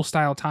 the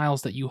Azul-style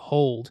tiles that you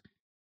hold,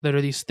 that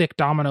are these thick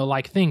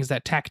domino-like things,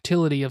 that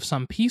tactility of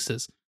some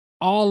pieces.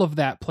 All of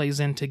that plays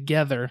in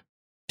together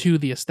to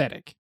the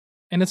aesthetic.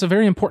 And it's a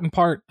very important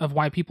part of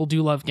why people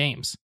do love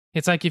games.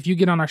 It's like if you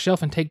get on our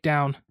shelf and take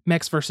down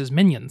Mechs vs.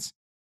 Minions.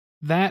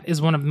 That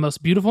is one of the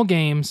most beautiful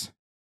games,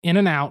 in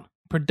and out,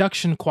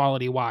 production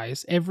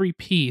quality-wise. Every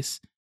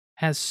piece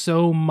has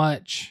so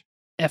much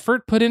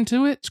effort put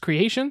into its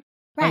creation.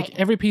 Right. Like,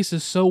 every piece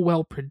is so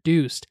well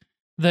produced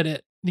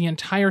that the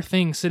entire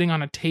thing sitting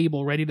on a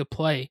table ready to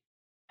play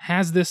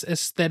has this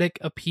aesthetic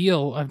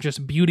appeal of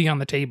just beauty on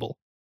the table.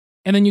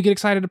 And then you get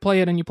excited to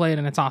play it and you play it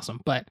and it's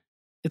awesome. But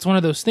it's one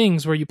of those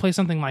things where you play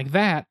something like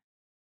that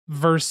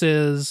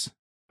versus,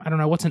 I don't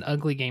know, what's an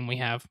ugly game we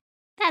have?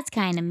 That's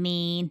kind of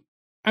mean.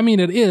 I mean,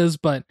 it is,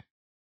 but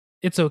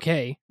it's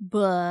okay.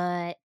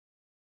 But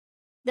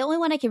the only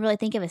one I can really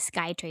think of is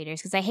Sky Traders,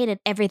 because I hated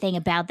everything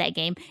about that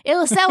game. It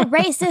was so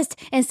racist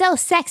and so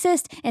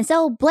sexist and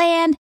so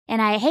bland,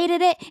 and I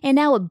hated it, and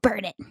now I would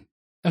burn it.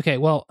 Okay,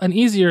 well, an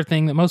easier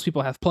thing that most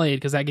people have played,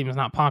 because that game is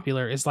not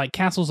popular, is like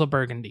Castles of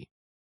Burgundy.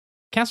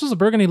 Castles of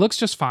Burgundy looks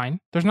just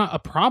fine. There's not a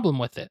problem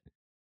with it.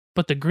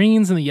 But the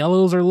greens and the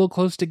yellows are a little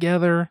close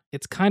together.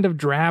 It's kind of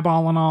drab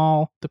all in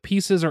all. The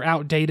pieces are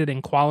outdated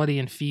in quality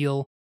and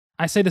feel.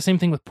 I say the same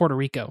thing with Puerto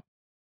Rico.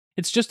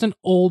 It's just an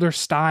older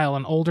style,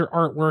 an older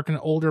artwork, an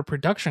older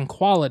production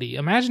quality.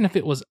 Imagine if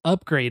it was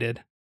upgraded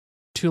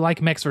to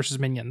like Mechs vs.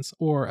 Minions,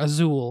 or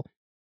Azul,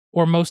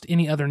 or most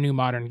any other new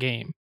modern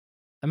game.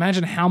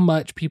 Imagine how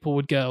much people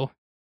would go,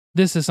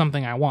 this is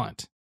something I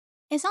want.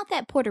 It's not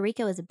that Puerto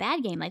Rico is a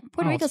bad game. Like,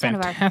 Puerto Rico is one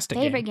of our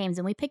favorite games,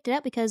 and we picked it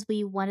up because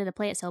we wanted to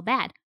play it so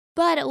bad.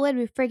 But it would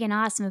be friggin'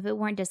 awesome if it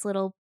weren't just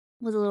little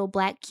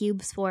black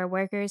cubes for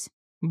workers.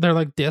 They're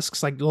like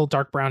discs, like little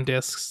dark brown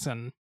discs,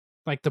 and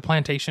like the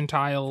plantation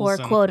tiles.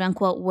 For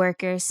quote-unquote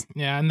workers.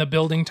 Yeah, and the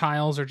building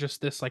tiles are just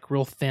this like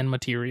real thin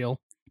material.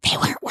 They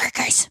weren't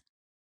workers.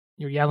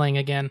 You're yelling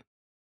again.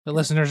 The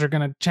listeners are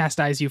going to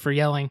chastise you for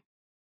yelling.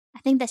 I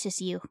think that's just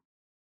you.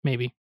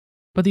 Maybe.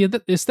 But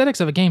the aesthetics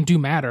of a game do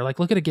matter. Like,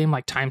 look at a game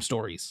like Time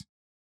Stories.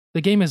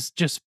 The game is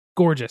just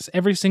gorgeous.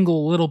 Every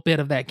single little bit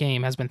of that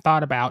game has been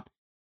thought about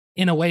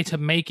in a way to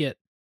make it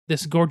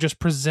this gorgeous,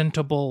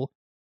 presentable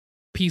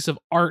piece of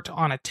art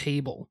on a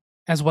table,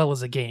 as well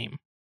as a game.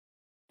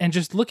 And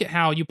just look at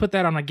how you put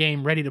that on a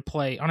game ready to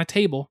play, on a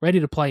table, ready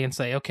to play, and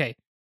say, okay,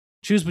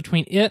 choose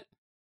between it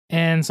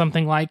and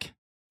something like,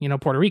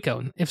 Puerto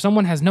Rico. If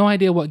someone has no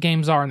idea what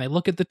games are and they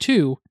look at the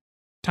two,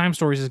 Time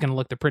Stories is going to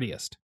look the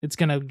prettiest. It's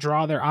going to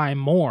draw their eye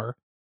more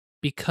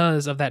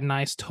because of that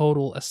nice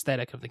total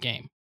aesthetic of the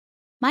game.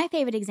 My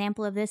favorite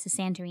example of this is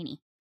Santorini.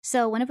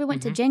 So whenever we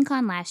went to Gen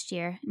Con last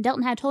year,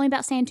 Delton had told me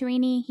about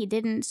Santorini. He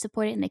didn't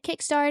support it in the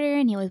Kickstarter,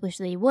 and he always wished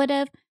that he would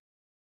have.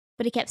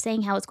 But he kept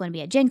saying how it's going to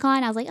be at Gen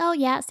Con. I was like, oh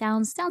yeah, it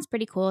sounds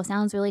pretty cool. It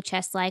sounds really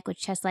chess-like,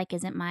 which chess-like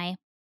isn't my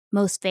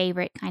most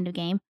favorite kind of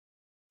game.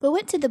 But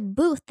went to the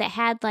booth that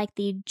had like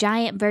the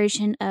giant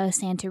version of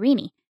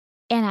Santorini.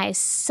 And I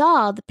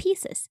saw the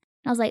pieces.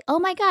 And I was like, oh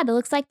my god, it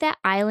looks like that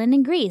island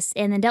in Greece.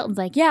 And then Delton's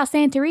like, yeah,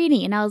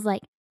 Santorini. And I was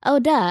like, oh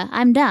duh,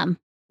 I'm dumb.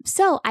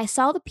 So I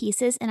saw the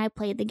pieces and I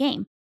played the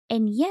game.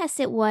 And yes,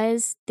 it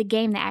was the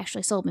game that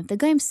actually sold me. If the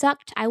game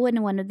sucked, I wouldn't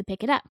have wanted to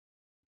pick it up.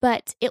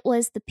 But it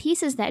was the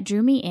pieces that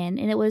drew me in.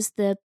 And it was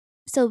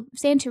so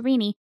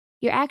Santorini,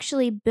 you're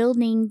actually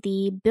building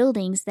the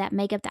buildings that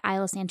make up the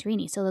Isle of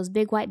Santorini. So those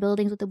big white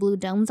buildings with the blue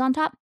domes on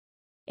top.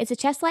 It's a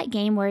chess-like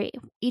game where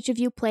each of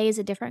you plays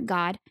a different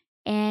god.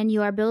 And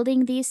you are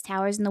building these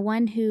towers, and the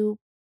one who,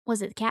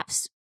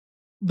 caps?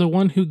 The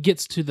one who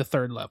gets to the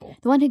third level.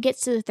 The one who gets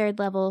to the third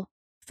level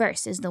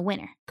first is the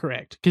winner.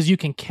 Correct, because you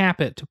can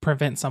cap it to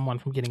prevent someone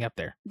from getting up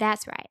there.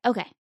 That's right,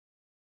 okay.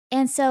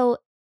 And so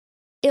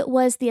it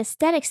was the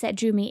aesthetics that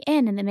drew me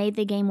in and that made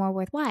the game more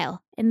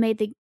worthwhile and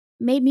made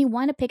me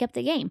want to pick up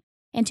the game.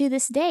 And to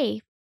this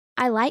day,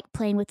 I like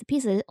playing with the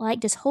pieces. I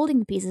like just holding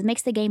the pieces. It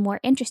makes the game more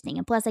interesting,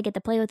 and plus I get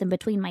to play with them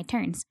between my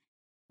turns,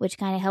 which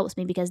kind of helps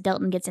me because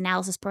Delton gets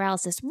analysis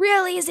paralysis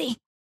real easy.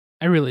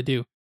 I really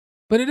do.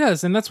 But it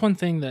does, and that's one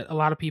thing that a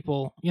lot of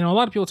people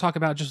talk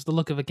about, just the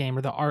look of a game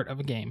or the art of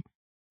a game.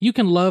 You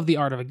can love the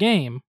art of a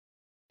game,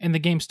 and the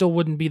game still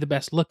wouldn't be the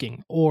best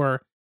looking.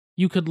 Or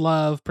you could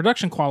love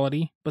production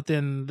quality, but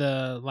then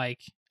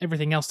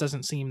everything else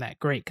doesn't seem that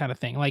great kind of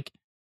thing.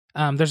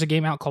 There's a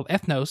game out called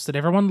Ethnos that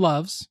everyone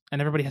loves,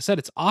 and everybody has said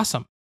it's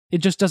awesome. It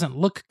just doesn't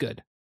look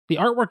good. The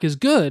artwork is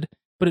good,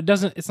 but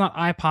it's not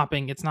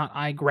eye-popping, it's not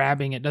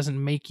eye-grabbing, it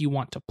doesn't make you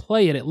want to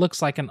play it. It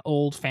looks like an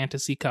old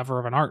fantasy cover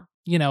of an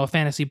a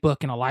fantasy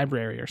book in a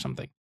library or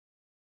something.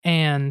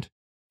 And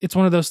it's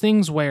one of those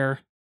things where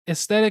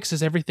aesthetics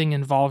is everything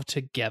involved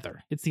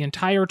together. It's the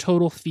entire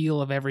total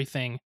feel of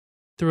everything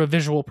through a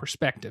visual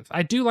perspective.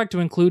 I do like to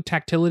include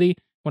tactility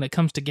when it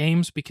comes to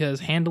games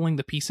because handling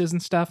the pieces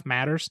and stuff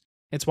matters.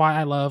 It's why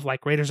I love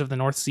like Raiders of the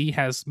North Sea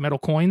has metal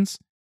coins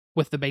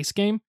with the base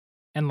game.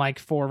 And like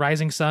for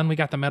Rising Sun, we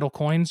got the metal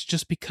coins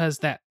just because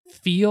that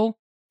feel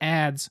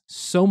adds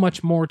so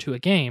much more to a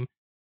game.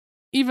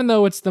 Even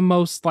though it's the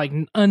most like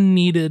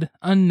unneeded,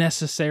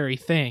 unnecessary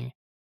thing,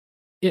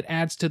 it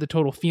adds to the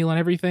total feel and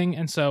everything.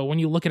 And so when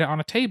you look at it on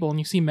a table and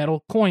you see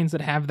metal coins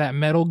that have that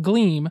metal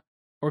gleam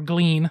or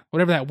glean,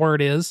 whatever that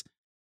word is,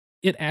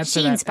 it adds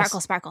to that.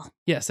 Sparkle.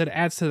 Yes, it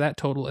adds to that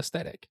total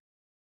aesthetic.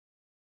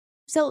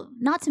 So,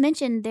 not to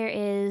mention,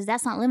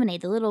 That's Not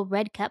Lemonade, the little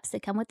red cups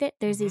that come with it.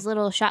 There's these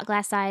little shot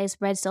glass size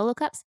red solo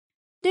cups.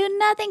 Do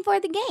nothing for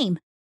the game,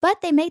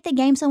 but they make the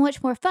game so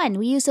much more fun.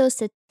 We use those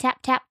to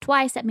tap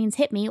twice, that means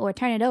hit me, or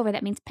turn it over,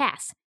 that means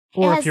pass.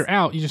 Or if you're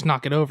out, you just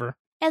knock it over.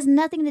 It has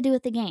nothing to do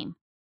with the game,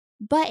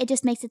 but it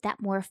just makes it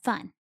that more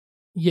fun.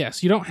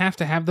 Yes, you don't have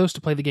to have those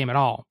to play the game at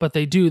all, but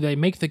they do. They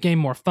make the game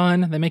more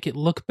fun. They make it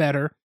look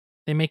better.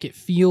 They make it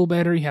feel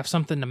better. You have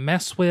something to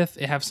mess with.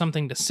 You have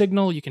something to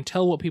signal. You can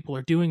tell what people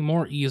are doing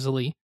more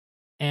easily.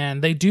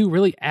 And they do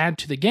really add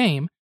to the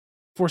game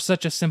for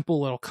such a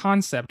simple little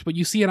concept. But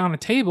you see it on a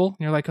table, and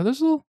you're like, are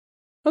those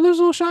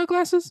little shot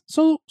glasses?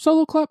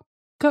 Solo cup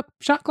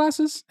shot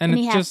glasses? And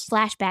you have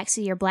flashbacks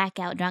to your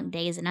blackout drunk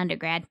days in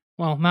undergrad.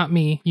 Well, not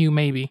me. You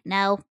maybe.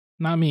 No.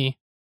 Not me.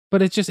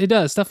 But it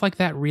does. Stuff like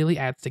that really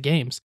adds to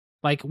games.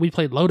 Like, we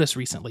played Lotus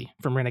recently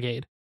from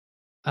Renegade.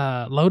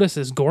 Lotus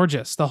is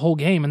gorgeous, the whole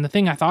game. And the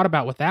thing I thought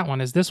about with that one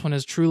is this one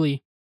is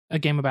truly a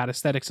game about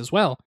aesthetics as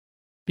well.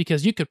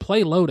 Because you could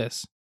play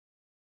Lotus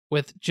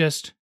with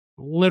just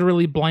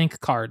literally blank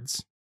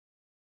cards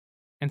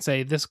and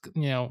say this,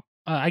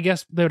 I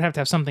guess they would have to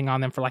have something on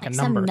them for like a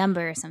number. Some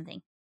number or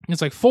something.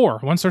 It's like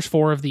 4. Once there's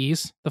 4 of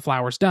these, the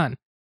flower's done.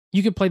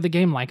 You could play the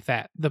game like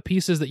that. The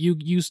pieces that you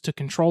use to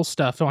control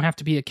stuff don't have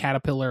to be a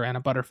caterpillar and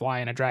a butterfly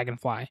and a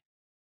dragonfly.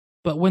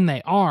 But when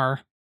they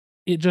are,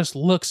 it just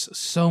looks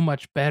so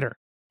much better.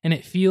 And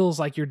it feels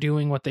like you're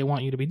doing what they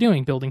want you to be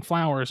doing, building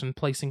flowers and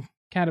placing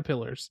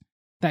caterpillars,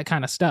 that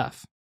kind of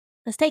stuff.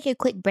 Let's take a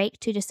quick break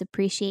to just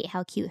appreciate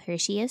how cute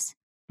Hershey is.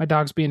 My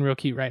dog's being real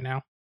cute right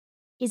now.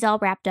 He's all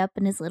wrapped up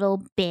in his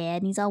little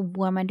bed, and he's all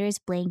warm under his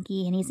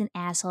blankie, and he's an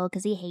asshole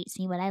because he hates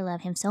me, but I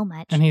love him so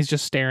much. And he's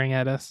just staring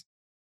at us.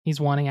 He's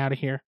wanting out of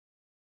here.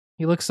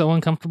 He looks so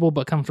uncomfortable,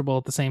 but comfortable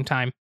at the same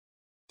time.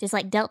 Just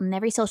like Delton in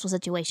every social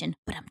situation.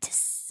 But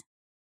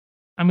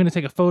I'm going to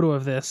take a photo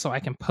of this so I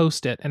can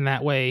post it, and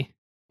that way,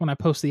 when I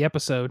post the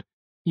episode,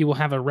 you will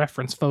have a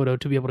reference photo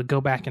to be able to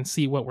go back and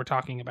see what we're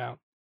talking about.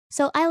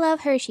 So I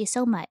love Hershey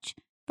so much,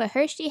 but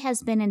Hershey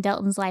has been in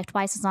Delton's life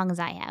twice as long as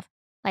I have.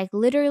 Like,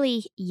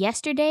 literally,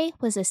 yesterday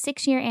was the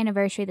 6-year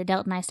anniversary that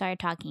Delton and I started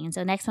talking, and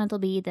so next month will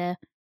be the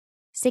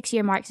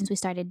 6-year mark since we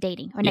started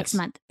dating. Or next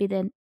month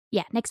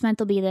next month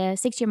will be the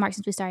 6-year mark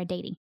since we started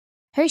dating.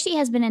 Hershey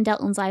has been in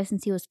Delton's life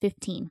since he was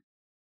 15.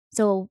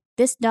 So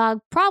this dog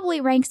probably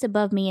ranks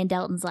above me in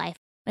Delton's life,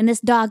 and this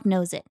dog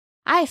knows it.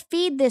 I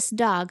feed this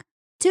dog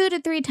 2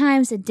 to 3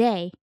 times a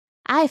day.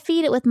 I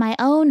feed it with my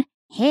own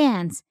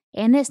hands,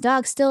 and this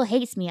dog still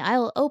hates me. I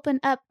will open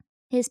up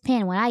his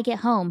pen when I get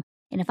home,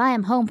 and if I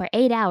am home for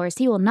 8 hours,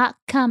 he will not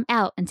come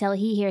out until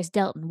he hears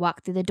Delton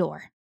walk through the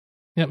door.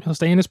 Yep, he'll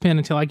stay in his pen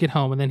until I get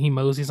home, and then he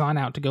moseys on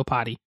out to go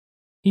potty.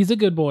 He's a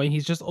good boy.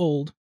 He's just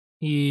old.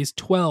 He's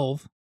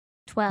 12.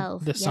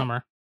 12. This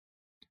summer.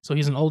 So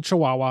he's an old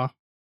chihuahua.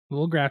 A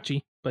little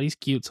grouchy, but he's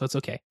cute, so it's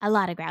okay. A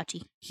lot of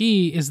grouchy.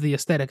 He is the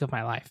aesthetic of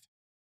my life.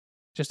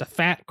 Just a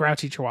fat,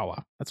 grouchy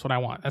chihuahua. That's what I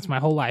want. That's my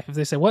whole life. If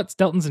they say, what's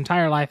Delton's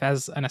entire life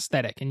as an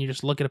aesthetic? And you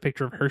just look at a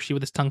picture of Hershey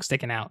with his tongue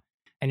sticking out.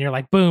 And you're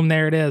like, boom,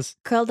 there it is.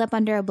 Curled up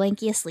under a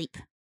blankie asleep.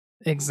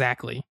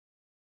 Exactly.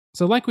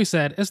 So like we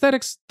said,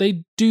 aesthetics,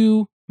 they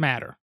do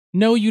matter.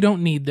 No, you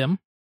don't need them.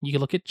 You can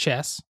look at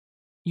chess.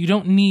 You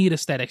don't need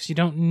aesthetics. You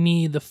don't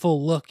need the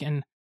full look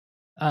and,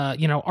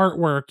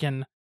 artwork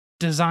and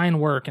design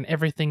work and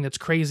everything that's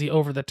crazy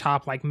over the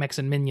top like Mechs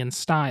and Minions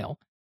style.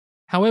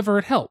 However,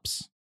 it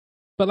helps.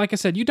 But like I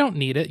said, you don't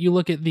need it. You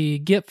look at the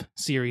GIF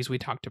series we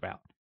talked about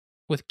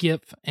with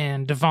GIF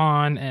and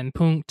Devon and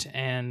Punkt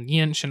and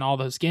Yinch and all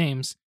those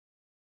games.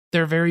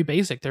 They're very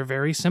basic. They're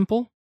very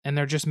simple, and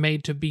they're just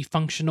made to be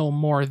functional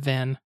more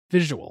than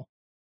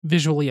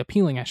visually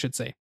appealing, I should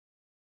say.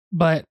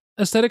 But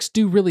aesthetics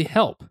do really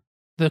help.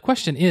 The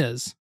question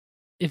is,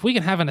 if we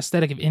could have an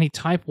aesthetic of any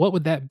type, what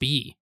would that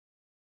be?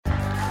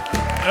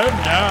 And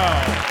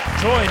now,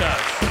 join us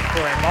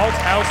for a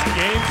Malthouse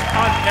Games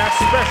podcast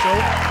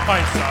special,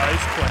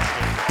 Pint-Sized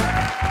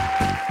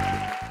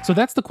Question. So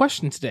that's the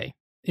question today,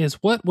 is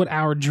what would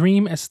our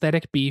dream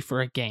aesthetic be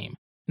for a game?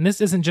 And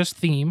this isn't just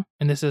theme,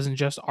 and this isn't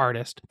just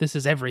artist, this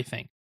is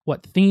everything.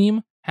 What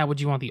theme? How would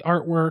you want the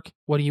artwork?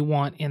 What do you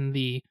want in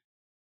the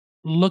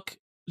look?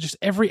 Just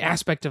every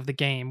aspect of the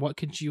game. What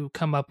could you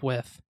come up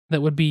with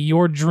that would be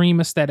your dream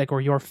aesthetic or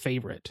your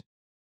favorite?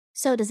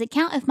 So does it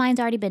count if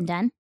mine's already been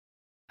done?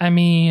 I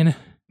mean,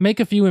 make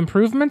a few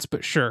improvements,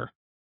 but sure.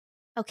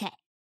 Okay.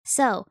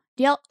 So,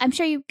 I'm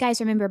sure you guys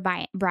remember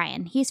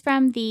Brian. He's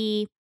from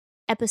the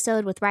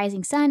episode with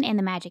Rising Sun and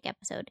the Magic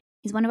episode.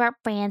 He's one of our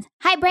friends.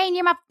 Hi, Brain,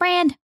 you're my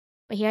friend.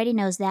 But he already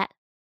knows that.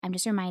 I'm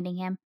just reminding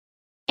him.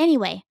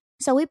 Anyway,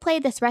 so we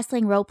played this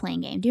wrestling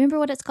role-playing game. Do you remember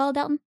what it's called,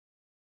 Dalton?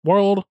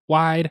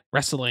 Worldwide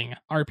Wrestling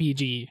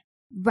RPG.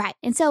 Right.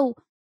 And so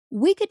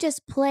we could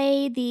just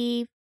play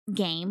the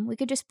game. We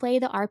could just play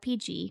the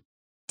RPG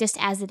just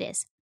as it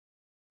is.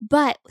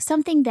 But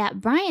something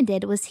that Brian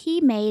did was he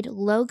made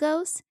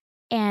logos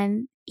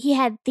and he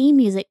had theme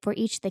music for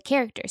each of the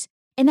characters.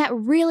 And that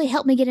really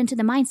helped me get into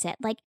the mindset.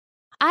 Like,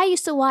 I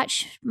used to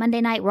watch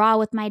Monday Night Raw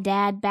with my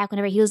dad back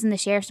whenever he was in the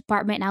sheriff's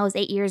department and I was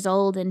 8 years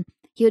old, and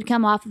he would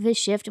come off of his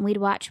shift and we'd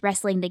watch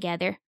wrestling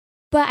together.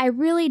 But I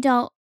really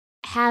don't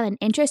have an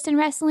interest in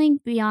wrestling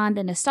beyond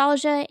the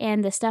nostalgia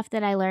and the stuff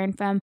that I learned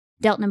from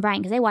Delton and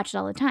Brian because they watch it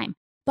all the time.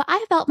 But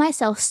I felt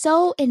myself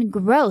so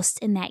engrossed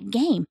in that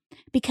game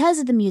because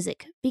of the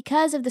music,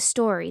 because of the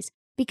stories,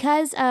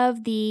 because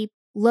of the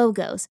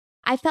logos.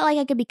 I felt like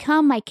I could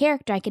become my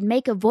character. I could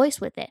make a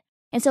voice with it.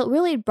 And so it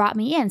really brought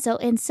me in. So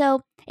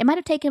it might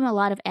have taken a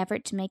lot of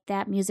effort to make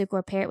that music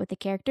or pair it with the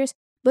characters,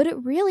 but it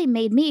really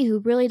made me, who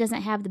really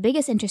doesn't have the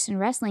biggest interest in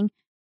wrestling,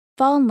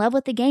 fall in love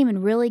with the game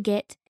and really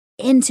get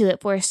into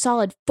it for a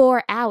solid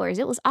 4 hours.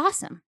 It was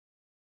awesome.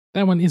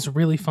 That one is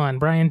really fun.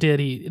 Brian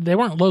did. They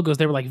weren't logos,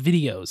 they were like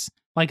videos,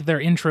 like their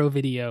intro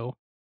video.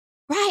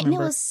 Right, remember?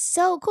 And it was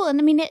so cool.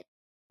 And I mean, it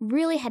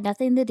really had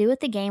nothing to do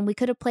with the game. We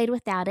could have played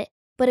without it,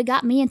 but it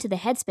got me into the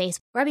headspace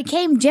where I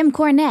became Jim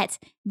Cornette,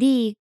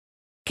 the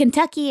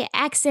Kentucky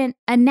accent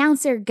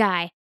announcer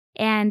guy.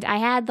 And I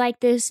had like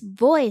this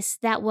voice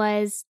that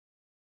was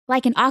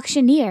like an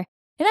auctioneer.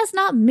 And that's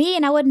not me,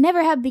 and I would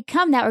never have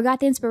become that or got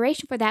the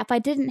inspiration for that if I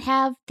didn't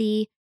have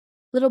the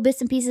little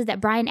bits and pieces that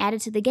Brian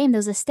added to the game.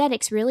 Those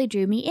aesthetics really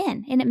drew me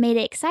in, and it made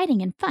it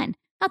exciting and fun.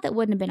 Not that it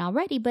wouldn't have been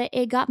already, but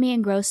it got me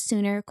engrossed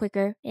sooner,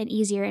 quicker, and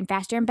easier, and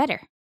faster, and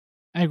better.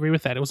 I agree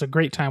with that. It was a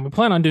great time. We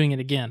plan on doing it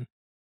again.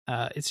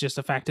 It's just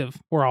a fact of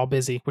we're all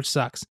busy, which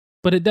sucks.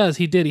 But it does.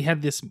 He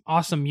had this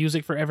awesome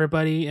music for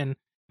everybody, and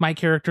my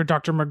character,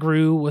 Dr.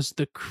 McGrew, was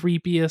the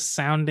creepiest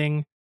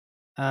sounding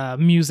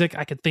music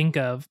I could think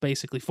of,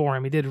 basically, for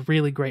him. He did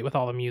really great with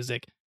all the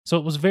music. So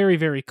it was very,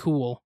 very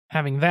cool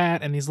having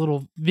that and these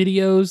little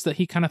videos that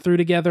he kind of threw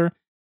together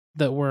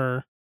that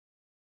were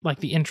like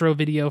the intro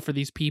video for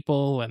these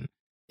people. And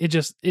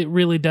it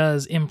really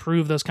does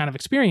improve those kind of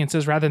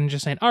experiences rather than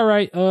just saying, all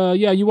right,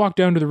 yeah, you walk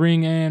down to the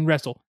ring and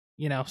wrestle,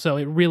 so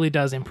it really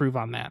does improve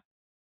on that.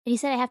 And you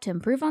said I have to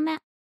improve on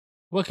that?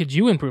 What could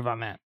you improve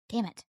on that?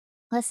 Damn it.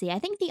 Let's see. I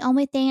think the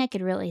only thing I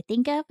could really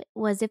think of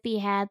was if he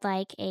had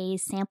like a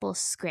sample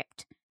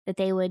script that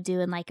they would do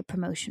in like a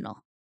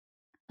promotional.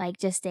 Like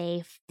just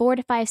a 4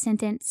 to 5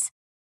 sentence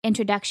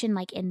introduction,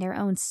 like in their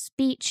own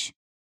speech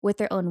with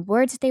their own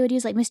words that they would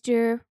use. Like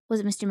Mr.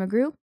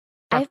 McGrew?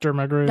 Dr.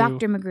 McGrew.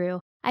 Dr. McGrew.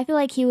 I feel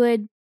like he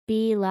would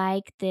be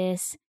like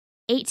this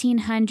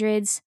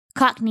 1800s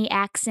Cockney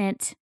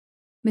accent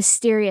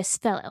mysterious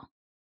fellow.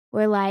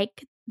 Where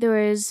like there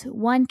was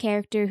one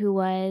character who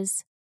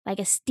was like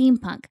a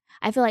steampunk.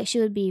 I feel like she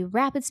would be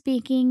rapid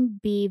speaking,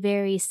 be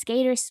very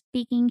skater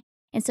speaking.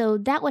 And so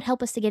that would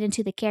help us to get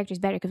into the characters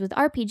better. Because with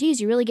RPGs,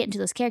 you really get into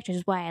those characters.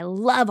 Is why I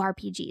love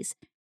RPGs.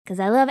 Because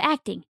I love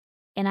acting.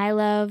 And I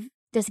love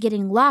just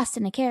getting lost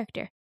in a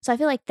character. So I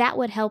feel like that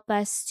would help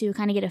us to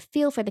kind of get a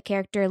feel for the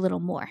character a little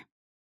more.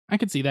 I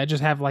could see that.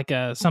 Just have like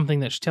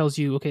something that tells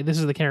you, okay, this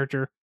is the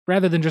character.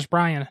 Rather than just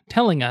Brian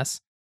telling us,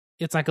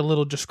 it's like a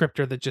little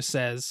descriptor that just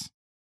says,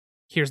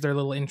 here's their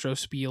little intro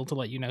spiel to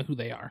let you know who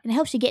they are. And it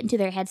helps you get into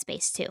their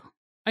headspace too.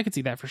 I could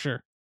see that for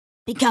sure.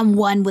 Become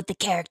one with the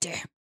character.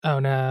 Oh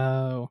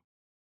no.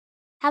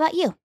 How about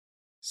you?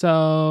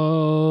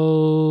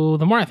 So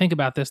the more I think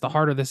about this, the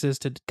harder this is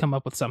to come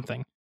up with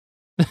something.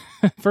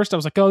 First I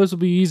was like, oh, this will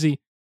be easy.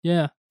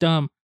 Yeah,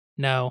 dumb.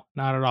 No,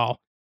 not at all.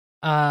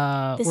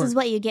 This is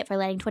what you get for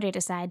letting Twitter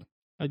decide.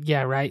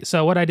 Yeah, right.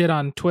 So what I did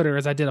on Twitter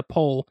is I did a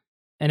poll,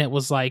 and it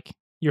was like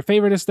your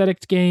favorite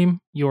aesthetic game,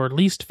 your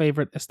least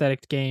favorite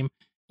aesthetic game,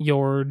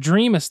 your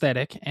dream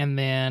aesthetic, and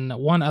then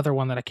one other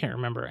one that I can't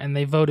remember. And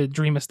they voted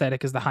dream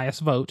aesthetic as the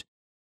highest vote.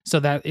 So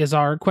that is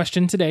our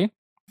question today.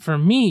 For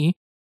me,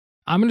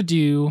 I'm gonna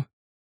do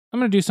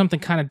something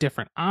kind of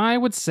different. I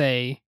would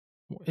say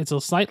it's a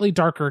slightly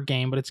darker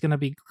game, but it's gonna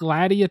be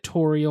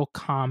gladiatorial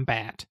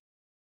combat.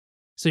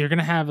 So you're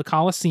gonna have a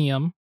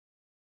Colosseum,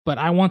 but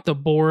I want the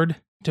board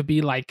to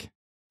be like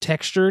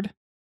textured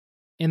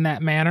in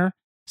that manner,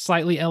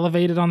 slightly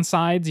elevated on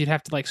sides. You'd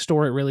have to like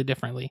store it really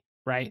differently,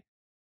 right?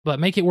 But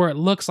make it where it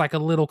looks like a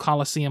little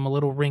Colosseum, a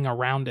little ring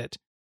around it.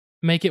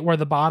 Make it where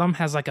the bottom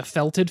has like a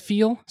felted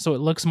feel, so it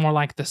looks more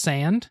like the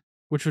sand,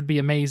 which would be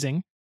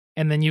amazing.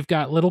 And then you've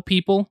got little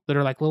people that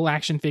are like little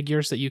action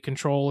figures that you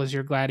control as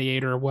your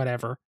gladiator or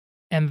whatever.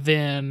 And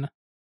then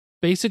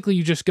basically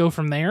you just go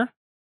from there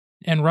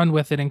and run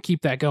with it and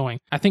keep that going.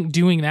 I think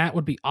doing that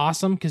would be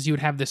awesome because you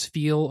would have this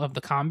feel of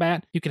the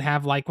combat. You could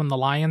have like when the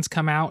lions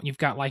come out, you've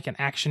got like an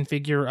action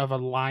figure of a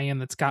lion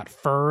that's got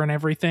fur and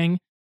everything.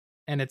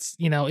 And it's,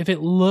 if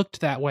it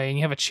looked that way and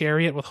you have a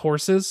chariot with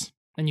horses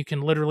and you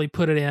can literally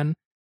put it in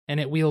and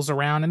it wheels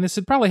around. And this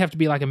would probably have to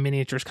be like a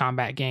miniatures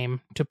combat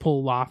game to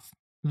pull off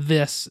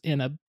this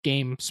in a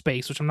game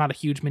space, which I'm not a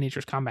huge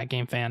miniatures combat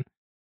game fan.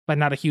 By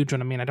not a huge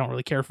one, I mean I don't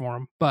really care for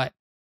them. But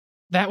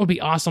that would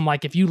be awesome.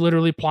 Like if you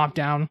literally plop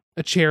down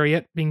a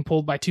chariot being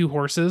pulled by 2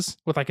 horses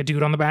with like a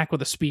dude on the back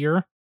with a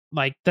spear,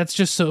 like that's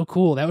just so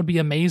cool. That would be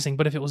amazing.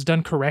 But if it was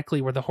done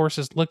correctly, where the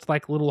horses looked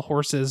like little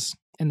horses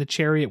and the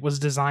chariot was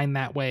designed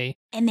that way,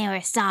 And they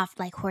were soft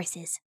like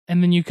horses.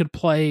 and then you could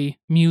play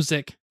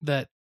music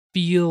that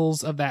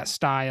feels of that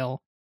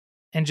style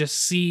and just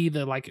see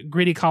the like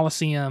gritty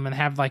coliseum and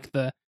have like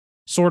the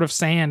sort of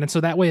sand. And so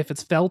that way, if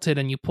it's felted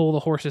and you pull the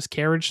horse's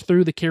carriage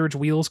through, the carriage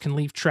wheels can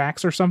leave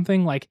tracks or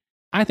something. Like,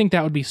 I think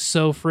that would be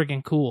so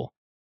friggin' cool.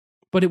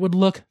 But it would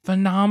look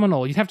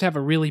phenomenal. You'd have to have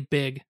a really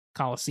big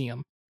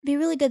coliseum. It'd be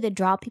really good to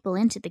draw people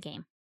into the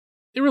game.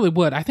 It really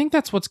would. I think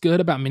that's what's good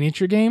about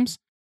miniature games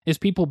is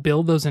people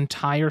build those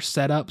entire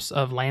setups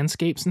of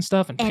landscapes and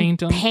stuff and paint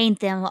them. Paint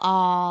them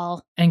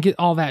all. And get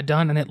all that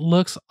done, and it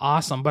looks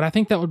awesome. But I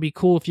think that would be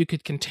cool if you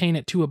could contain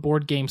it to a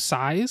board game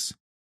size.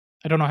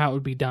 I don't know how it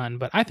would be done,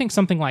 but I think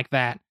something like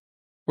that,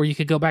 where you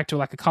could go back to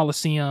like a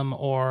Colosseum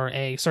or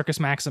a Circus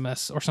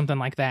Maximus or something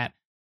like that,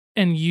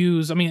 and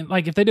use, I mean,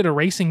 like if they did a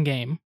racing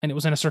game and it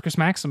was in a Circus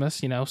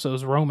Maximus, you know, so it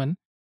was Roman,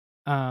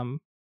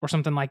 or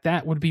something like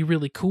that would be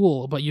really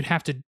cool, but you'd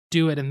have to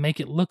do it and make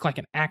it look like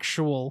an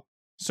actual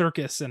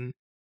circus. And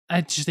I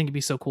just think it'd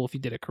be so cool if you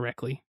did it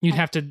correctly. You'd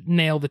have to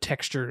nail the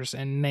textures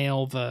and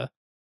nail the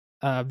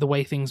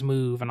way things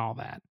move and all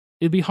that.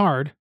 It'd be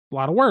hard, a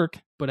lot of work,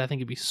 but I think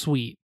it'd be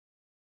sweet.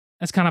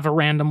 That's kind of a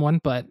random one,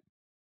 but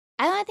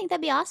I think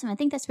that'd be awesome. I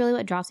think that's really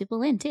what draws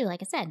people in too,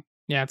 like I said.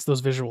 yeah, it's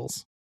those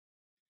visuals.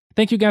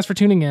 Thank you guys for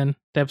tuning in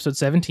to episode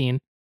 17.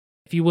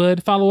 If you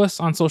would, follow us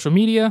on social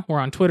media. We're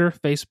on Twitter,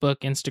 Facebook,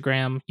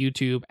 Instagram,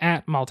 YouTube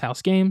at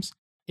Malthouse Games.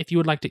 If you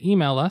would like to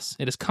email us,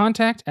 it is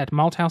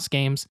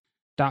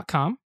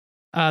contact@malthousegames.com.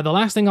 The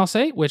last thing I'll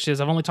say, which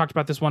is I've only talked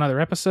about this one other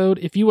episode,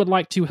 if you would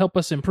like to help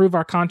us improve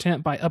our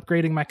content by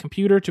upgrading my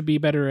computer to be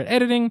better at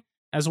editing,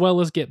 as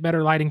well as get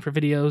better lighting for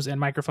videos and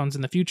microphones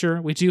in the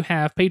future, we do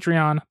have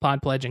Patreon,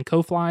 Podpledge, and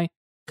Ko-Fi,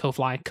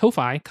 Ko-Fi,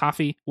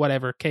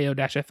 whatever,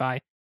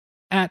 Ko-Fi,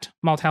 at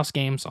Malthouse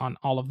Games on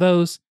all of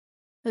those.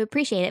 We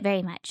appreciate it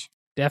very much.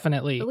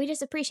 Definitely. But we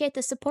just appreciate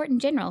the support in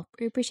general.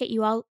 We appreciate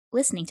you all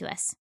listening to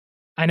us.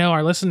 I know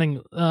our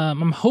listening,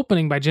 I'm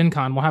hoping by Gen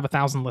Con we'll have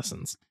 1,000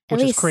 listens,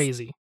 which is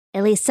crazy.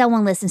 At least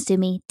someone listens to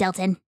me,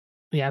 Delton.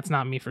 Yeah, it's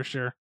not me for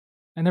sure.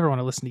 I never want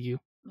to listen to you.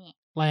 Meh.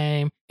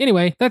 Lame.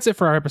 Anyway, that's it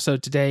for our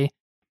episode today.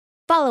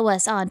 Follow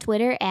us on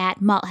Twitter at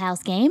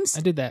Malthouse Games.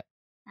 I did that.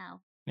 Oh.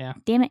 Yeah.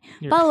 Damn it.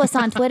 You're- Follow us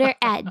on Twitter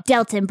at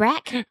Delton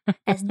Brack.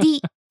 That's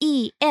DELTONBRACK.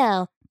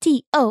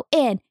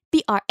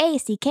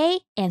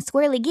 And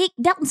Squirrely Geek,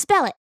 Delton,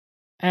 spell it.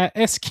 At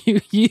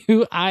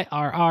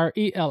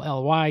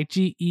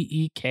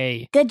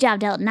SQUIRRELLYGEEK. Good job,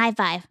 Delton. High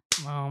five.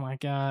 Oh my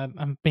god,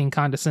 I'm being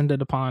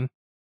condescended upon.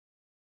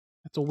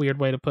 That's a weird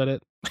way to put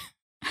it.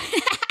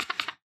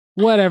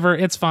 Whatever,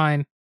 it's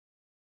fine.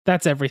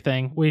 That's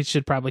everything. We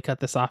should probably cut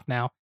this off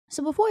now.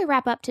 So before we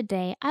wrap up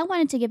today, I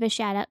wanted to give a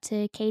shout out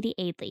to Katie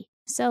Aidley.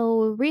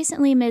 So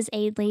recently, Ms.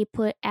 Aidley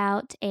put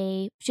out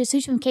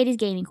she's from Katie's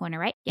Gaming Corner,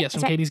 right? Yeah, Yes,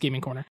 from that's right. Katie's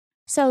Gaming Corner.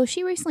 So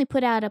she recently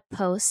put out a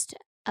post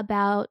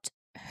about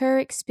her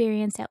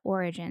experience at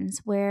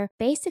Origins, where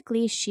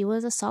basically she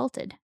was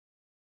assaulted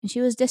and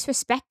she was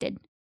disrespected,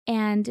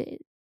 and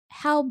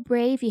how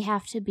brave you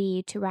have to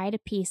be to write a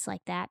piece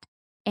like that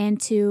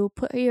and to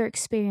put your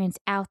experience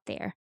out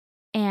there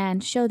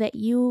and show that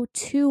you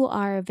too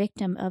are a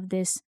victim of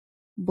this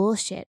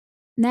bullshit.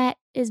 And that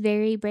is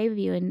very brave of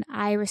you, and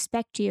I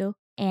respect you,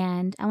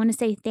 and I want to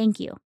say thank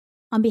you.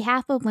 On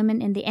behalf of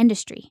women in the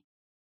industry,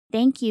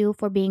 thank you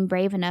for being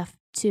brave enough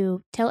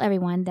to tell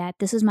everyone that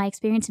this is my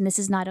experience and this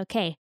is not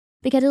okay.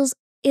 Because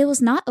it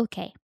was not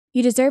okay.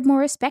 You deserve more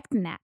respect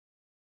than that.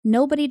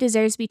 Nobody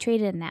deserves to be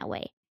treated in that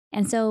way.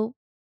 And so,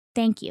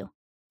 thank you.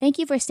 Thank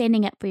you for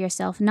standing up for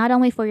yourself. Not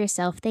only for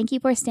yourself, thank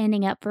you for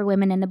standing up for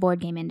women in the board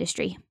game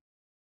industry.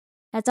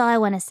 That's all I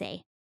want to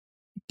say.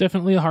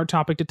 Definitely a hard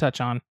topic to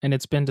touch on, and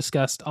it's been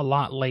discussed a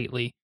lot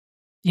lately.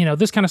 You know,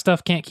 this kind of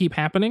stuff can't keep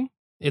happening.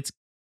 It's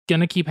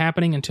going to keep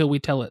happening until we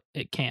tell it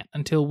can't,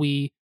 until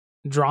we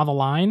draw the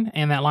line,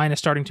 and that line is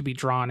starting to be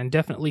drawn. And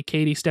definitely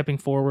Katie stepping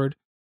forward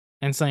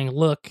and saying,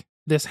 look,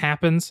 this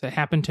happens. It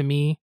happened to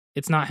me.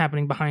 It's not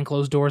happening behind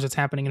closed doors. It's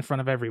happening in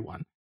front of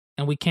everyone.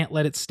 And we can't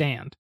let it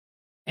stand.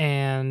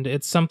 And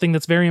it's something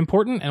that's very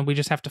important, and we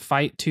just have to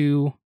fight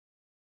to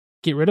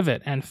get rid of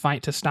it and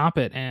fight to stop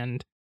it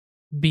and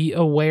be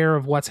aware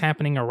of what's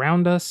happening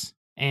around us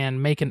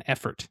and make an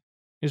effort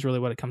is really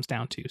what it comes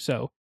down to.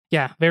 So,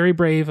 yeah, very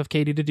brave of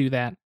Katie to do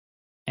that.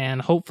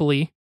 And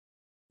hopefully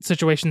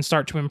situations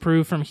start to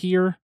improve from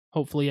here.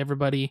 Hopefully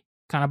everybody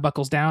kind of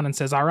buckles down and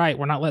says, all right,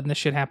 we're not letting this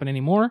shit happen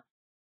anymore.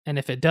 And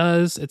if it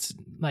does, it's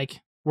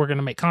like we're going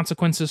to make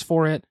consequences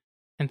for it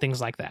and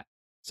things like that.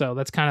 So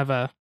that's kind of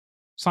a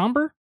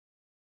somber?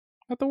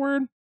 Is that the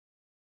word?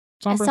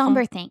 A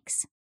somber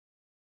thanks.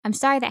 I'm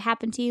sorry that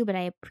happened to you, but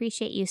I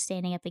appreciate you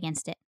standing up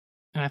against it.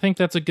 And I think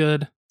that's a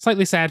good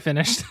slightly sad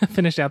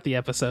finish out the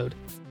episode.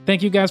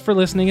 Thank you guys for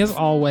listening as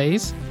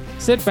always.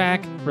 Sit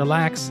back,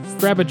 relax,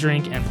 grab a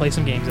drink, and play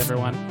some games,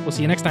 everyone. We'll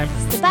see you next time.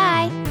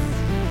 Goodbye.